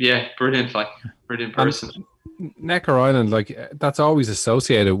 brilliant person. Necker Island, like, that's always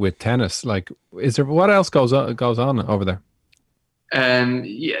associated with tennis. Like, is there, what else goes on over there?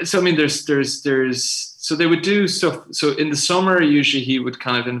 So I mean, there's so they would do stuff. So in the summer, usually he would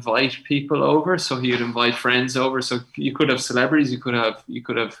kind of invite people over. So he would invite friends over. So you could have celebrities, you could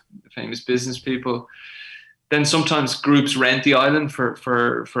have famous business people. Then sometimes groups rent the island from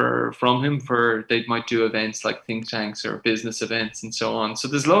him they might do events like think tanks or business events and so on. So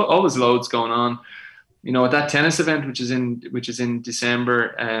there's always loads going on. At that tennis event, which is in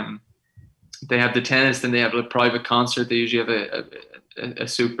December, they have the tennis, then they have a private concert. They usually have a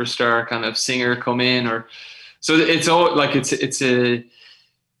superstar kind of singer come in, so it's all like it's a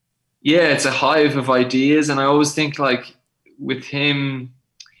hive of ideas. And I always think, like, with him,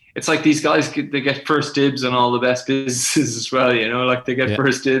 it's like these guys, they get first dibs on all the best businesses as well. Like, they get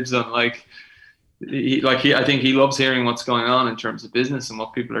first dibs on, like. I think he loves hearing what's going on in terms of business and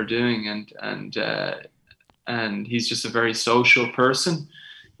what people are doing, and and he's just a very social person.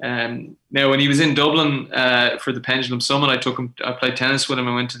 Now, when he was in Dublin for the Pendulum Summit, I played tennis with him.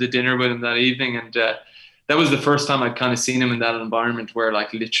 I went to the dinner with him that evening, and that was the first time I'd kind of seen him in that environment where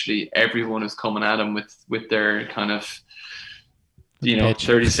like literally everyone was coming at him with their kind of,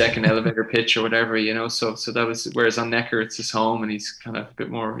 30-second elevator pitch or whatever, so that was, whereas on Necker it's his home, and he's kind of a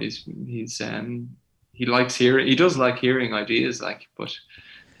bit more, he likes hearing, he does like hearing ideas, like, but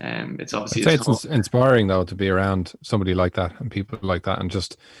it's obviously it's inspiring though to be around somebody like that and people like that, and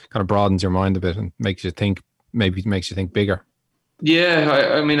just kind of broadens your mind a bit and makes you think bigger.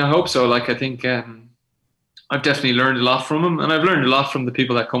 Yeah, I mean, I hope so. Like, I think I've definitely learned a lot from him, and I've learned a lot from the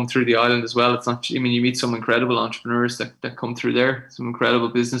people that come through the island as well. It's not, I mean, you meet some incredible entrepreneurs that come through there, some incredible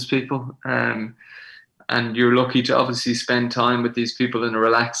business people, and you're lucky to obviously spend time with these people in a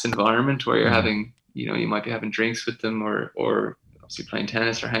relaxed environment where you're having, you might be having drinks with them or obviously playing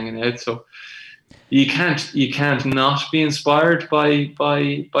tennis or hanging out. So you can't not be inspired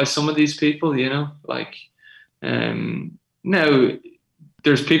by some of these people, like, now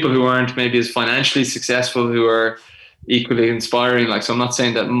there's people who aren't maybe as financially successful who are equally inspiring. Like, so I'm not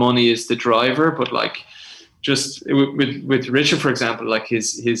saying that money is the driver, but like, just with Richard, for example, like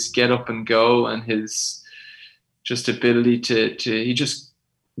his get up and go and his just ability to he just,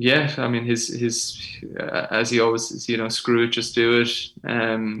 yeah, I mean, his as he always says, screw it, just do it.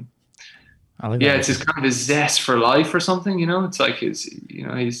 It's his kind of his zest for life or something, it's like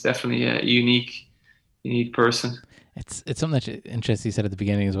he's definitely a unique person. It's something that's interesting. You said at the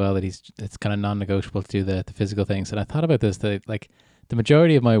beginning as well that it's kind of non-negotiable to do the physical things. And I thought about this, that like the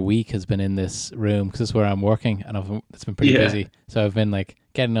majority of my week has been in this room because this is where I'm working, and it's been pretty busy. So I've been like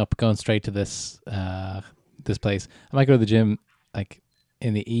getting up, going straight to this place. I might go to the gym like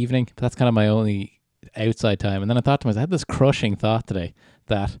in the evening, but that's kind of my only outside time. And then I thought to myself, I had this crushing thought today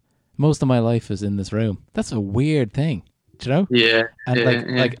that most of my life is in this room. That's a weird thing, do you know? Yeah.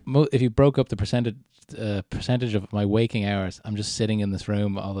 And if you broke up the percentage of my waking hours, I'm just sitting in this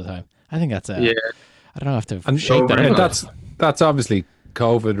room all the time. I think that's I don't know, I have to shake that out. That's obviously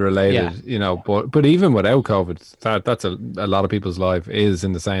COVID related, but even without COVID, that's a lot of people's life is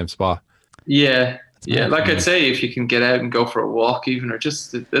in the same spot. Like I'd say, if you can get out and go for a walk even, or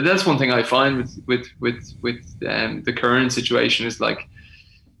just, that's one thing I find with the current situation is like,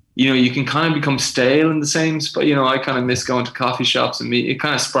 you can kind of become stale in the same spot. I kind of miss going to coffee shops and it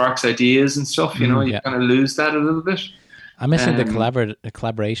kind of sparks ideas and stuff. You kind of lose that a little bit. I'm missing the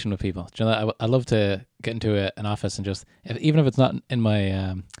collaboration with people. Do you know, I love to get into an office and just, even if it's not in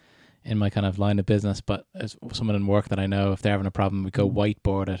my kind of line of business, but as someone in work that I know, if they're having a problem, we go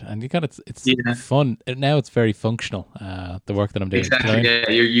whiteboard it, and it's fun. Now it's very functional. The work that I'm doing. Exactly. Yeah,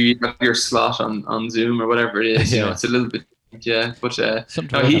 you have your slot on Zoom or whatever it is. It's a little bit. Yeah, but So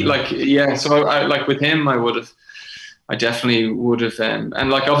I like with him, I definitely would have, and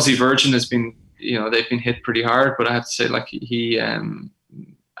like obviously Virgin has been, they've been hit pretty hard, but I have to say, like, he's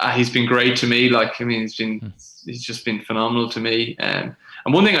been great to me. Like, I mean, he's just been phenomenal to me. And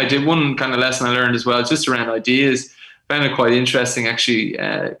one thing one kind of lesson I learned as well, just around ideas, I found it quite interesting actually,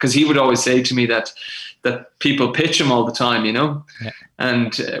 because he would always say to me that people pitch him all the time,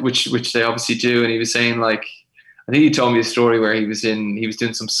 and which they obviously do. And he was saying, like, I think he told me a story where he was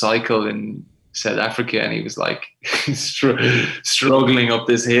doing some cycle in South Africa, and he was like struggling up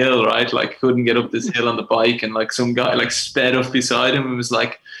this hill, right? Like, couldn't get up this hill on the bike, and like some guy like sped up beside him and was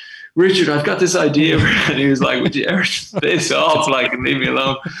like, "Richard, I've got this idea," and he was like, "Would you ever just piss off, like, and leave me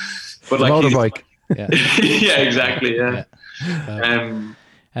alone?" But like, motorbike. Yeah, exactly. Yeah.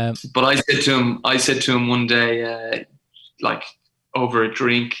 But I said to him one day, like over a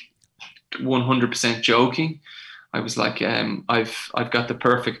drink, 100% joking, I was like, I've got the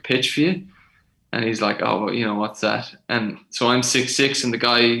perfect pitch for you. And he's like, "Oh, well, what's that?" And so I'm 6'6", and a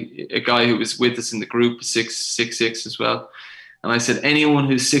guy who was with us in the group is 6'6" as well. And I said, anyone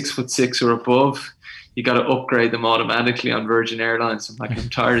who's 6'6" or above, you got to upgrade them automatically on Virgin Airlines. I'm like, I'm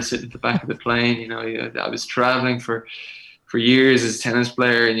tired of sitting at the back of the plane. I was traveling for years as a tennis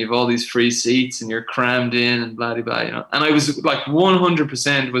player, and you've all these free seats and you're crammed in and blah, blah, blah, And I was like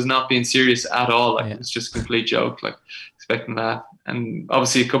 100% was not being serious at all. Like, it was just a complete joke, like expecting that. And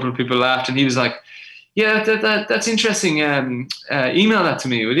obviously a couple of people laughed, and he was like, "Yeah, that's interesting. Email that to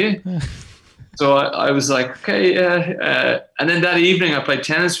me, will you?" So I was like, "Okay." And then that evening I played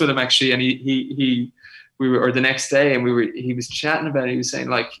tennis with him actually, and the next day, and he was chatting about it. He was saying,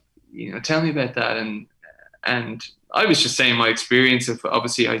 like, tell me about that. And I was just saying my experience of,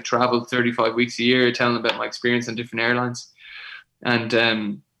 obviously I traveled 35 weeks a year, telling about my experience on different airlines.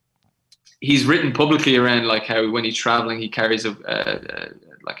 And he's written publicly around like how when he's traveling, he carries a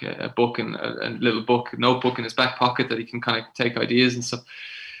book and a little notebook in his back pocket that he can kind of take ideas and stuff.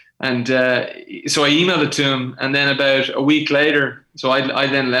 And so I emailed it to him, and then about a week later, so I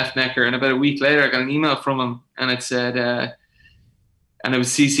then left Necker, and about a week later, I got an email from him, and it said, and it was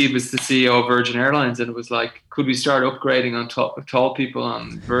CC was the CEO of Virgin Airlines, and it was like, could we start upgrading on top of tall people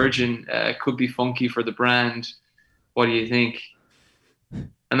on Virgin? Could be funky for the brand. What do you think?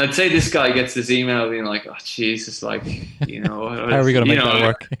 And I'd say this guy gets this email being like, oh Jesus, like, how are we going to make that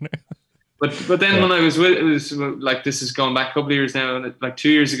work? But then when I was with, it was like, this is going back a couple of years now, and like 2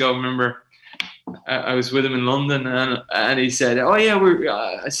 years ago, I remember I was with him in London, and he said, oh yeah,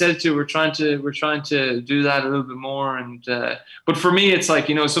 I said to you, we're trying to do that a little bit more. And but for me, it's like,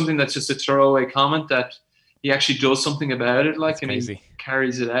 something that's just a throwaway comment that he actually does something about it, like, and he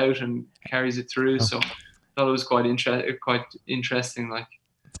carries it out and carries it through. So I thought it was quite interesting, like.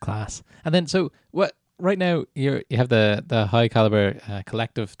 It's class. And then, so what? Right now, you have the High Caliber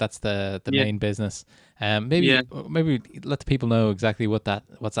Collective. That's the main business. Maybe let the people know exactly what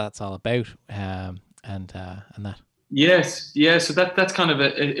that's all about. And that. Yes, yeah. So that's kind of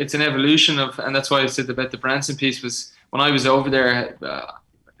it's an evolution of, and that's why I said about the Branson piece was when I was over there.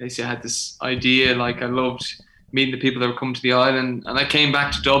 Basically, I had this idea, like I loved meeting the people that were coming to the island, and I came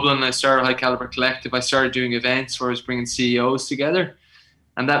back to Dublin. And I started High Caliber Collective. I started doing events where I was bringing CEOs together.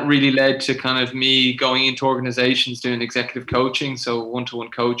 And that really led to kind of me going into organizations doing executive coaching, so one-to-one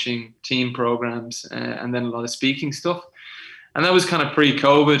coaching, team programs, and then a lot of speaking stuff. And that was kind of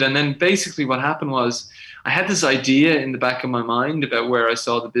pre-COVID. And then basically what happened was I had this idea in the back of my mind about where I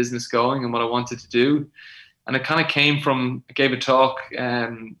saw the business going and what I wanted to do. And it kind of came from, I gave a talk,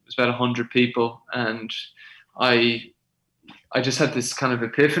 it was about 100 people, and I just had this kind of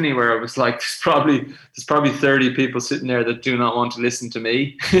epiphany where I was like, there's probably 30 people sitting there that do not want to listen to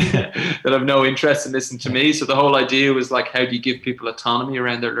me, that have no interest in listening to me. So the whole idea was like, how do you give people autonomy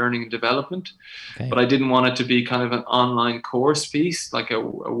around their learning and development? Okay. But I didn't want it to be kind of an online course piece, like a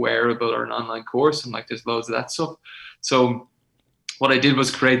wearable or an online course. And like, there's loads of that stuff. So what I did was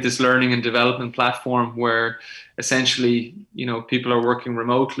create this learning and development platform where essentially, people are working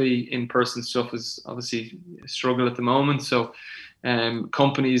remotely. In-person stuff is obviously a struggle at the moment. So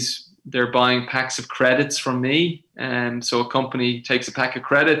companies, they're buying packs of credits from me. So a company takes a pack of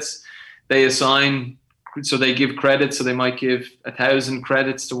credits, they assign, so they give credits. So they might give 1,000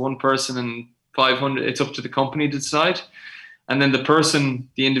 credits to one person and 500. It's up to the company to decide. And then the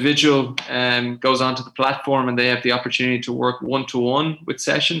individual goes onto the platform, and they have the opportunity to work one-to-one with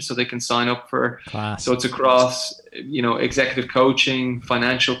sessions, so they can sign up for class. So it's across, executive coaching,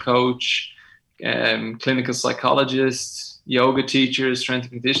 financial coach, clinical psychologists, yoga teachers,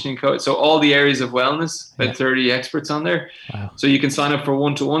 strength and conditioning coach. So all the areas of wellness, about 30 experts on there. Wow. So you can sign up for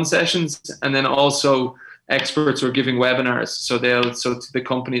one-to-one sessions, and then also experts are giving webinars. So to the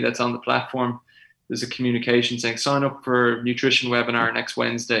company that's on the platform, there's a communication saying sign up for nutrition webinar next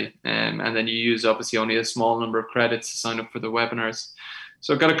Wednesday, and then you use obviously only a small number of credits to sign up for the webinars.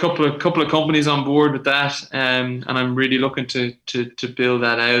 So I've got a couple of companies on board with that, and I'm really looking to build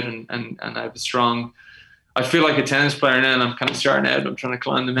that out, and I have a strong. I feel like a tennis player now, and I'm kind of starting out. I'm trying to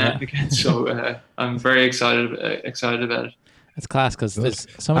climb the mountain again, so I'm very excited about it. It's class because there's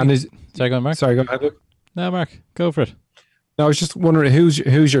somebody. Sorry, go on, Mark. Sorry, go ahead. No, Mark, go for it. No, I was just wondering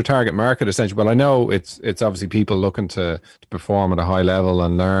who's your target market essentially. Well, I know it's obviously people looking to perform at a high level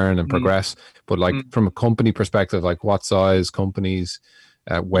and learn and progress. But like from a company perspective, like what size companies,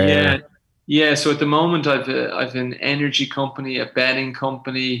 where? Yeah. So at the moment, I've an energy company, a betting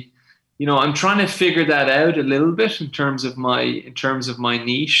company. I'm trying to figure that out a little bit in terms of my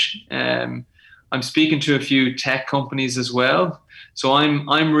niche. I'm speaking to a few tech companies as well. So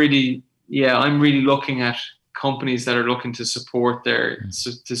I'm really looking at companies that are looking to support their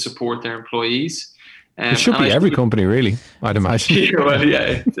employees. It should be every company, really, I'd imagine. Well,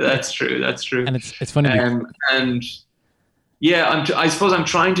 yeah, that's true. And it's funny. I suppose I'm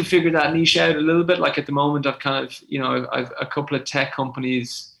trying to figure that niche out a little bit. Like at the moment, I've kind of, I've a couple of tech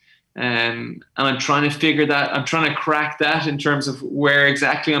companies, and I'm trying to figure that. I'm trying to crack that in terms of where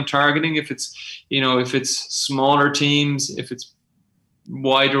exactly I'm targeting. If it's smaller teams, if it's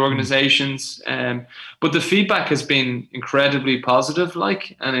wider organizations, but the feedback has been incredibly positive,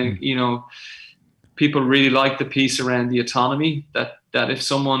 people really like the piece around the autonomy that if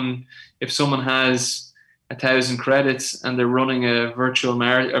someone has 1,000 credits and they're running a virtual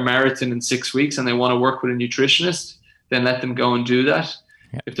marathon in 6 weeks and they want to work with a nutritionist, then let them go and do that.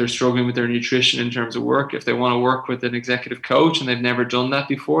 If they're struggling with their nutrition in terms of work, if they want to work with an executive coach and they've never done that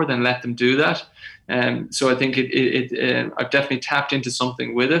before, then let them do that. So I think I've definitely tapped into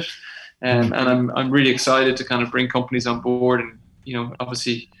something with it. and I'm really excited to kind of bring companies on board and, you know,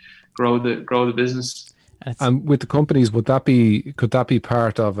 obviously grow the business. And with the companies, could that be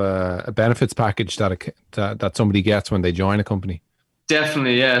part of a benefits package that somebody gets when they join a company?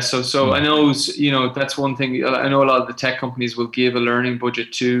 Definitely, yeah. So I know, you know, that's one thing. I know a lot of the tech companies will give a learning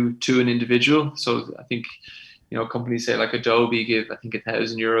budget to an individual. So I think, you know, companies say like Adobe give, I think,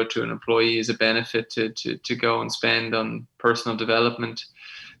 €1,000 to an employee as a benefit to go and spend on personal development.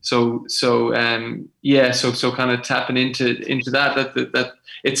 So kind of tapping into that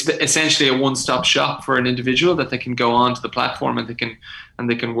it's essentially a one-stop shop for an individual, that they can go onto the platform and they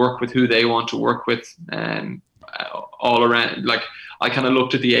can work with who they want to work with, all around. Like, I kind of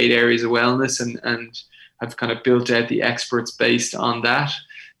looked at the 8 areas of wellness and I've kind of built out the experts based on that,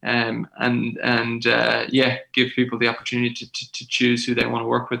 give people the opportunity to choose who they want to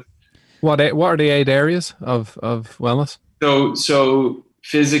work with. What are the 8 areas of wellness? So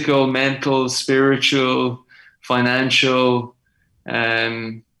physical, mental, spiritual, financial.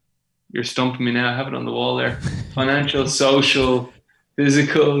 You're stumping me now. I have it on the wall there. Financial, social,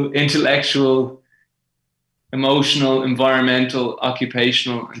 physical, intellectual, emotional, environmental,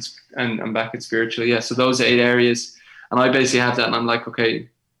 occupational, and I'm back at spiritual. Yeah. So those 8 areas, and I basically have that, and I'm like, okay,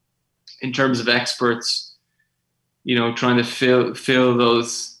 in terms of experts, you know, trying to fill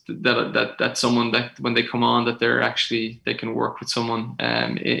those. That someone that when they come on, that they can work with someone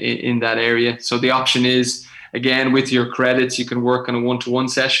in that area. So the option is, again, with your credits, you can work on a one-to-one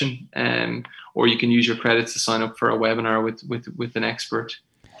session, or you can use your credits to sign up for a webinar with an expert.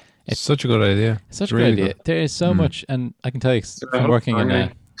 It's such a good idea. It's such a good idea. There is so much, and I can tell you from working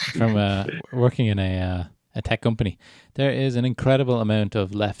in a tech company, there is an incredible amount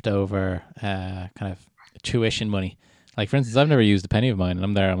of leftover kind of tuition money. Like, for instance, I've never used a penny of mine, and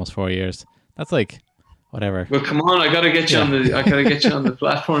I'm there almost 4 years. That's like, whatever. Well, come on, I gotta get you on the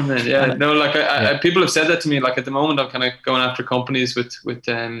platform then. Yeah, no, like I people have said that to me. Like, at the moment, I'm kind of going after companies with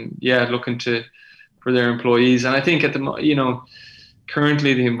looking for their employees, and I think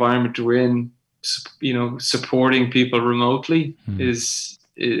currently the environment we're in, you know, supporting people remotely is,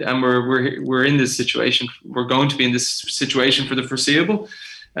 and we're in this situation. We're going to be in this situation for the foreseeable.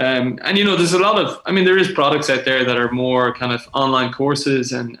 And, you know, there's a lot of, I mean, there is products out there that are more kind of online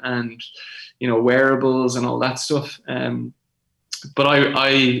courses and you know, wearables and all that stuff. But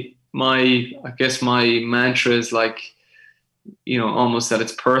I guess my mantra is like, you know, almost that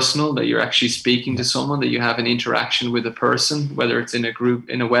it's personal, that you're actually speaking to someone, that you have an interaction with a person, whether it's in a group,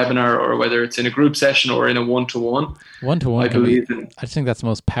 in a webinar, or whether it's in a group session or in a one-to-one. One-to-one, I think that's the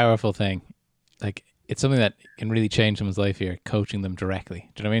most powerful thing. Like, it's something that can really change someone's life here, coaching them directly.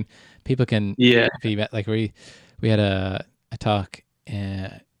 Do you know what I mean? People can be like, we had a talk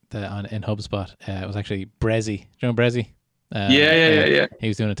in HubSpot. It was actually Brezzy. Do you know Brezzy? Yeah. He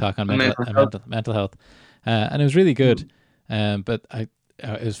was doing a talk on mental health. And it was really good. But it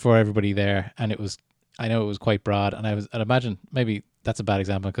was for everybody there, and I know it was quite broad, and I'd imagine maybe that's a bad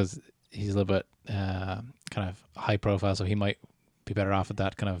example because he's a little bit kind of high profile, so he might be better off with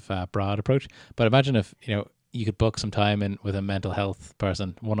that kind of broad approach. But imagine if, you know, you could book some time in with a mental health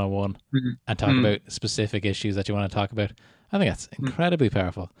person one-on-one and talk about specific issues that you want to talk about. I think that's incredibly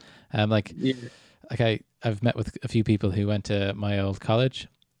powerful. I've met with a few people who went to my old college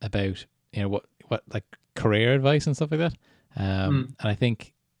about, you know, what like career advice and stuff like that. And I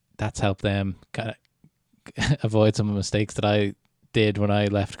think that's helped them kind of avoid some of the mistakes that I did when I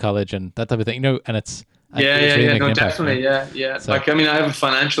left college and that type of thing, you know. And it's really no, definitely, yeah. So, like, I mean, I have a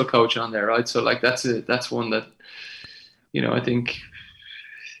financial coach on there, right? So like that's one that, you know, I think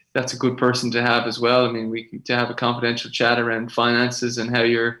that's a good person to have as well. I mean, to have a confidential chat around finances and how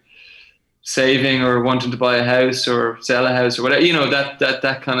you're saving or wanting to buy a house or sell a house or whatever, you know,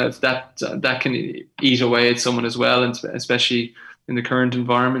 that kind of that can eat away at someone as well, and especially in the current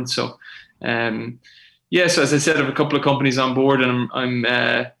environment. So so as I said, I have a couple of companies on board, and I'm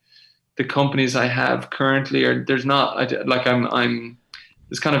the companies I have currently are, there's kind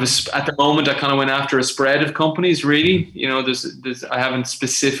of at the moment I kind of went after a spread of companies, really. You know, there's I haven't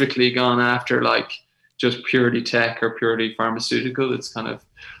specifically gone after like just purely tech or purely pharmaceutical. It's kind of,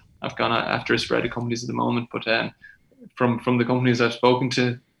 I've gone after a spread of companies at the moment, but from the companies I've spoken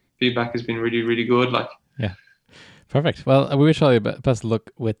to, feedback has been really, really good. Like, yeah, perfect. Well, we wish all you best of luck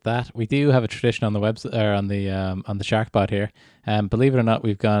with that. We do have a tradition on the website or on the SharkPod here. Believe it or not,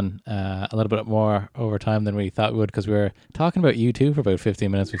 we've gone a little bit more over time than we thought we would, because we were talking about you two for about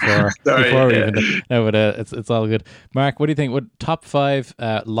 15 minutes before. It's all good. Mark, what do you think? What top 5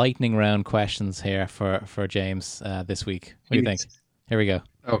 lightning round questions here for James this week? What do you think? Here we go.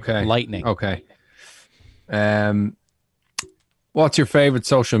 Okay. Lightning. Okay. What's your favorite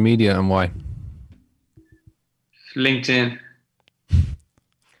social media and why? LinkedIn.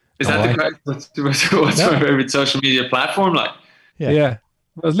 Is And that why? what's my favorite social media platform like? Yeah.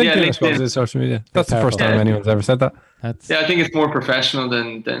 Well, LinkedIn, I suppose, LinkedIn. is social media. That's the first powerful. time anyone's ever said that. That's Yeah, I think it's more professional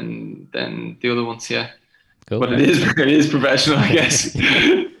than the other ones. Yeah, cool. but it is professional, I guess.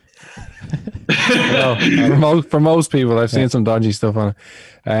 Well, for most people, I've seen some dodgy stuff on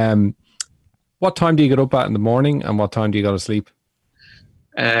it. What time do you get up at in the morning, and what time do you go to sleep?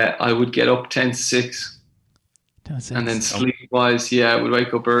 I would get up 10 to 6. And then sleep wise, I would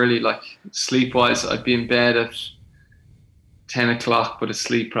wake up early. Like sleep wise, I'd be in bed at 10 o'clock, but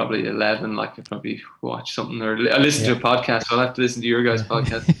asleep probably 11. Like I'd probably watch something or I listen to a podcast. So I'll have to listen to your guys'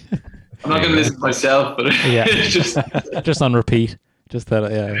 podcast. I'm not going to listen to myself, but it's just on repeat. Just that,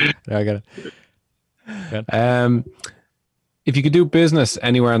 I got it. Good. If you could do business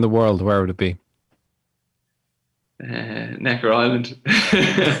anywhere in the world, where would it be? Necker Island.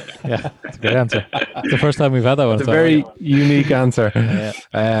 Yeah, that's a good answer. It's the first time we've had that one. It's a very unique answer.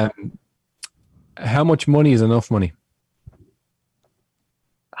 Yeah. How much money is enough money?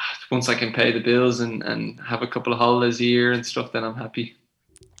 Once I can pay the bills and have a couple of holidays a year and stuff, then I'm happy.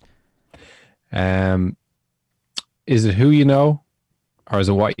 Is it who you know, or is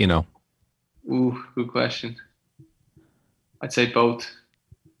it what you know? Ooh, good question. I'd say both.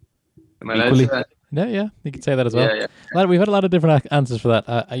 Am I allowed Equally? to say that? Yeah, you could say that as well. Yeah. We've had a lot of different answers for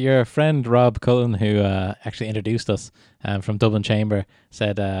that. Your friend Rob Cullen, who actually introduced us from Dublin Chamber,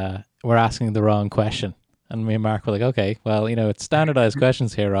 said we're asking the wrong question. And me and Mark were like, okay, well, it's standardized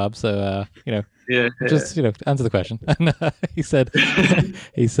questions here, Rob. So, just, answer the question. And he said,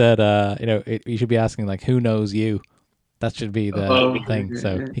 you should be asking, like, who knows you? That should be the thing.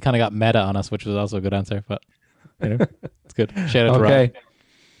 So he kind of got meta on us, which was also a good answer. But, it's good. Shout out to Rob. Okay.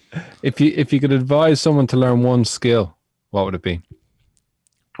 If you could advise someone to learn one skill, what would it be?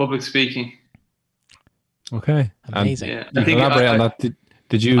 Public speaking. Okay. Amazing. Yeah. You can elaborate on that.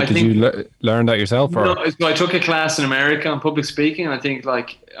 Did you learn that yourself? Or? No, so I took a class in America on public speaking, and I think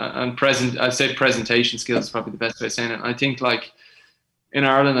I'd say presentation skills is probably the best way of saying it. I think like in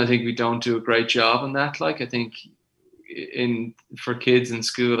Ireland, I think we don't do a great job on that. Like I think for kids in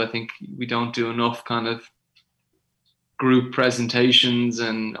school, I think we don't do enough kind of group presentations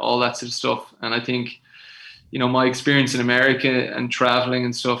and all that sort of stuff. And I think, my experience in America and traveling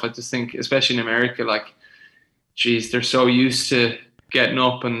and stuff, I just think, especially in America, like, geez, they're so used to getting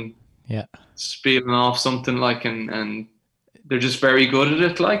up and spieling off something like, and they're just very good at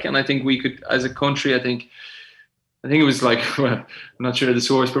it. Like, and I think we could, as a country, I think it was like, well, I'm not sure of the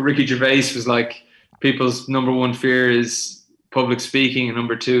source, but Ricky Gervais was like, people's number one fear is public speaking, and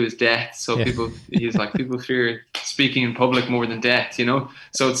number two is death. So people fear speaking in public more than death,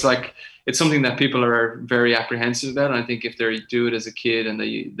 So it's like, it's something that people are very apprehensive about. And I think if they do it as a kid and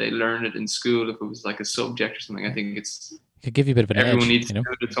they learn it in school, if it was like a subject or something, I think it could give you a bit of an everyone edge, needs to do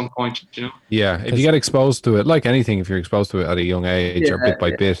it at some point, Yeah, if you get exposed to it, like anything, if you're exposed to it at a young age or bit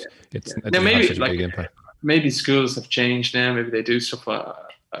by bit, it doesn't have such a big impact. Maybe schools have changed now. Maybe they do stuff.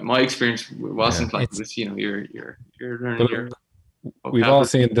 My experience wasn't like this. You're learning your. We've all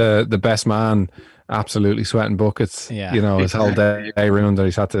seen the best man absolutely sweating buckets. Yeah. His whole day ruined that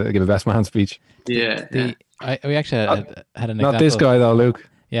he's had to give a best man speech. Yeah. We actually had an example. Not this guy though, Luke.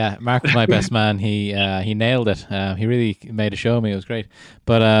 Yeah, Mark was my best man. He nailed it. He really made a show of me. It was great.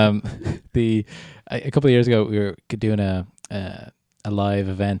 But a couple of years ago, we were doing a live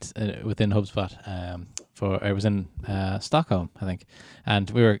event within HubSpot. It was in Stockholm, I think, and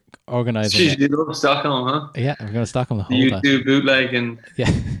we were organizing. Jeez, you love Stockholm, huh? Yeah, we're going to Stockholm the whole time. You do bootleg and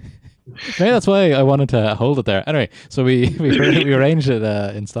Maybe that's why I wanted to hold it there. Anyway, so we arranged it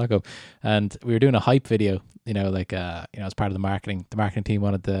in Stockholm, and we were doing a hype video. As part of the marketing. The marketing team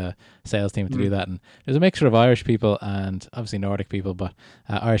wanted the sales team to do that, and there's a mixture of Irish people and obviously Nordic people, but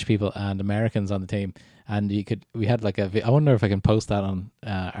Irish people and Americans on the team. And we had like I wonder if I can post that on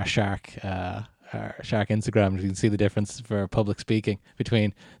our Shark Instagram. You can see the difference for public speaking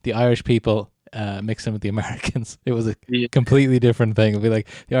between the Irish people mixing with the Americans. It was a completely different thing. It'd be like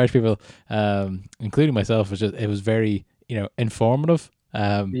the Irish people, including myself, it was very informative.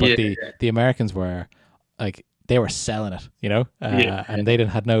 But the Americans were like, they were selling it, and they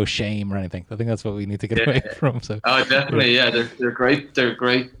had no shame or anything. I think that's what we need to get away from. So definitely, they're great. They're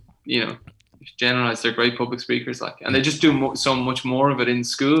great. Generalize, they're great public speakers, like, and they just do so much more of it in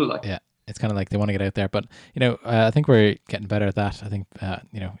school, like. Yeah. It's kind of like they want to get out there, but I think we're getting better at that. I think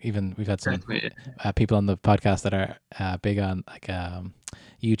even we've had some people on the podcast that are big on like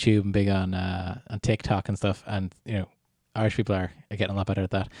YouTube and big on TikTok and stuff, and Irish people are getting a lot better at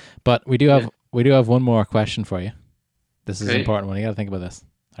that. But we do have one more question for you. This is an Okay. important one. You got to think about this.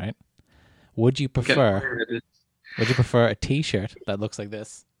 All right. Would you prefer a T-shirt that looks like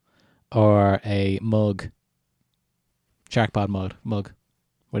this, or a mug? Sharkpod mug.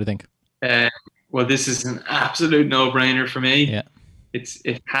 What do you think? Well, this is an absolute no-brainer for me. Yeah.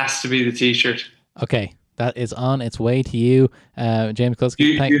 It has to be the T-shirt. Okay, that is on its way to you, James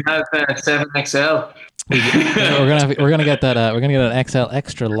Kluski. You have 7XL. We're gonna get that. We're gonna get an XL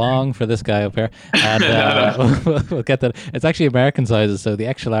extra long for this guy up here, and we'll get that. It's actually American sizes, so the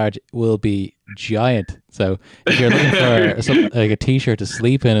extra large will be giant. So if you're looking for like a T-shirt to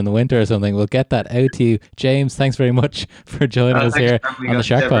sleep in the winter or something, we'll get that out to you. James, thanks very much for joining us here on the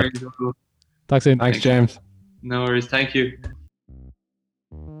Shark Pod. Talk soon. Thanks, James. No worries. Thank you.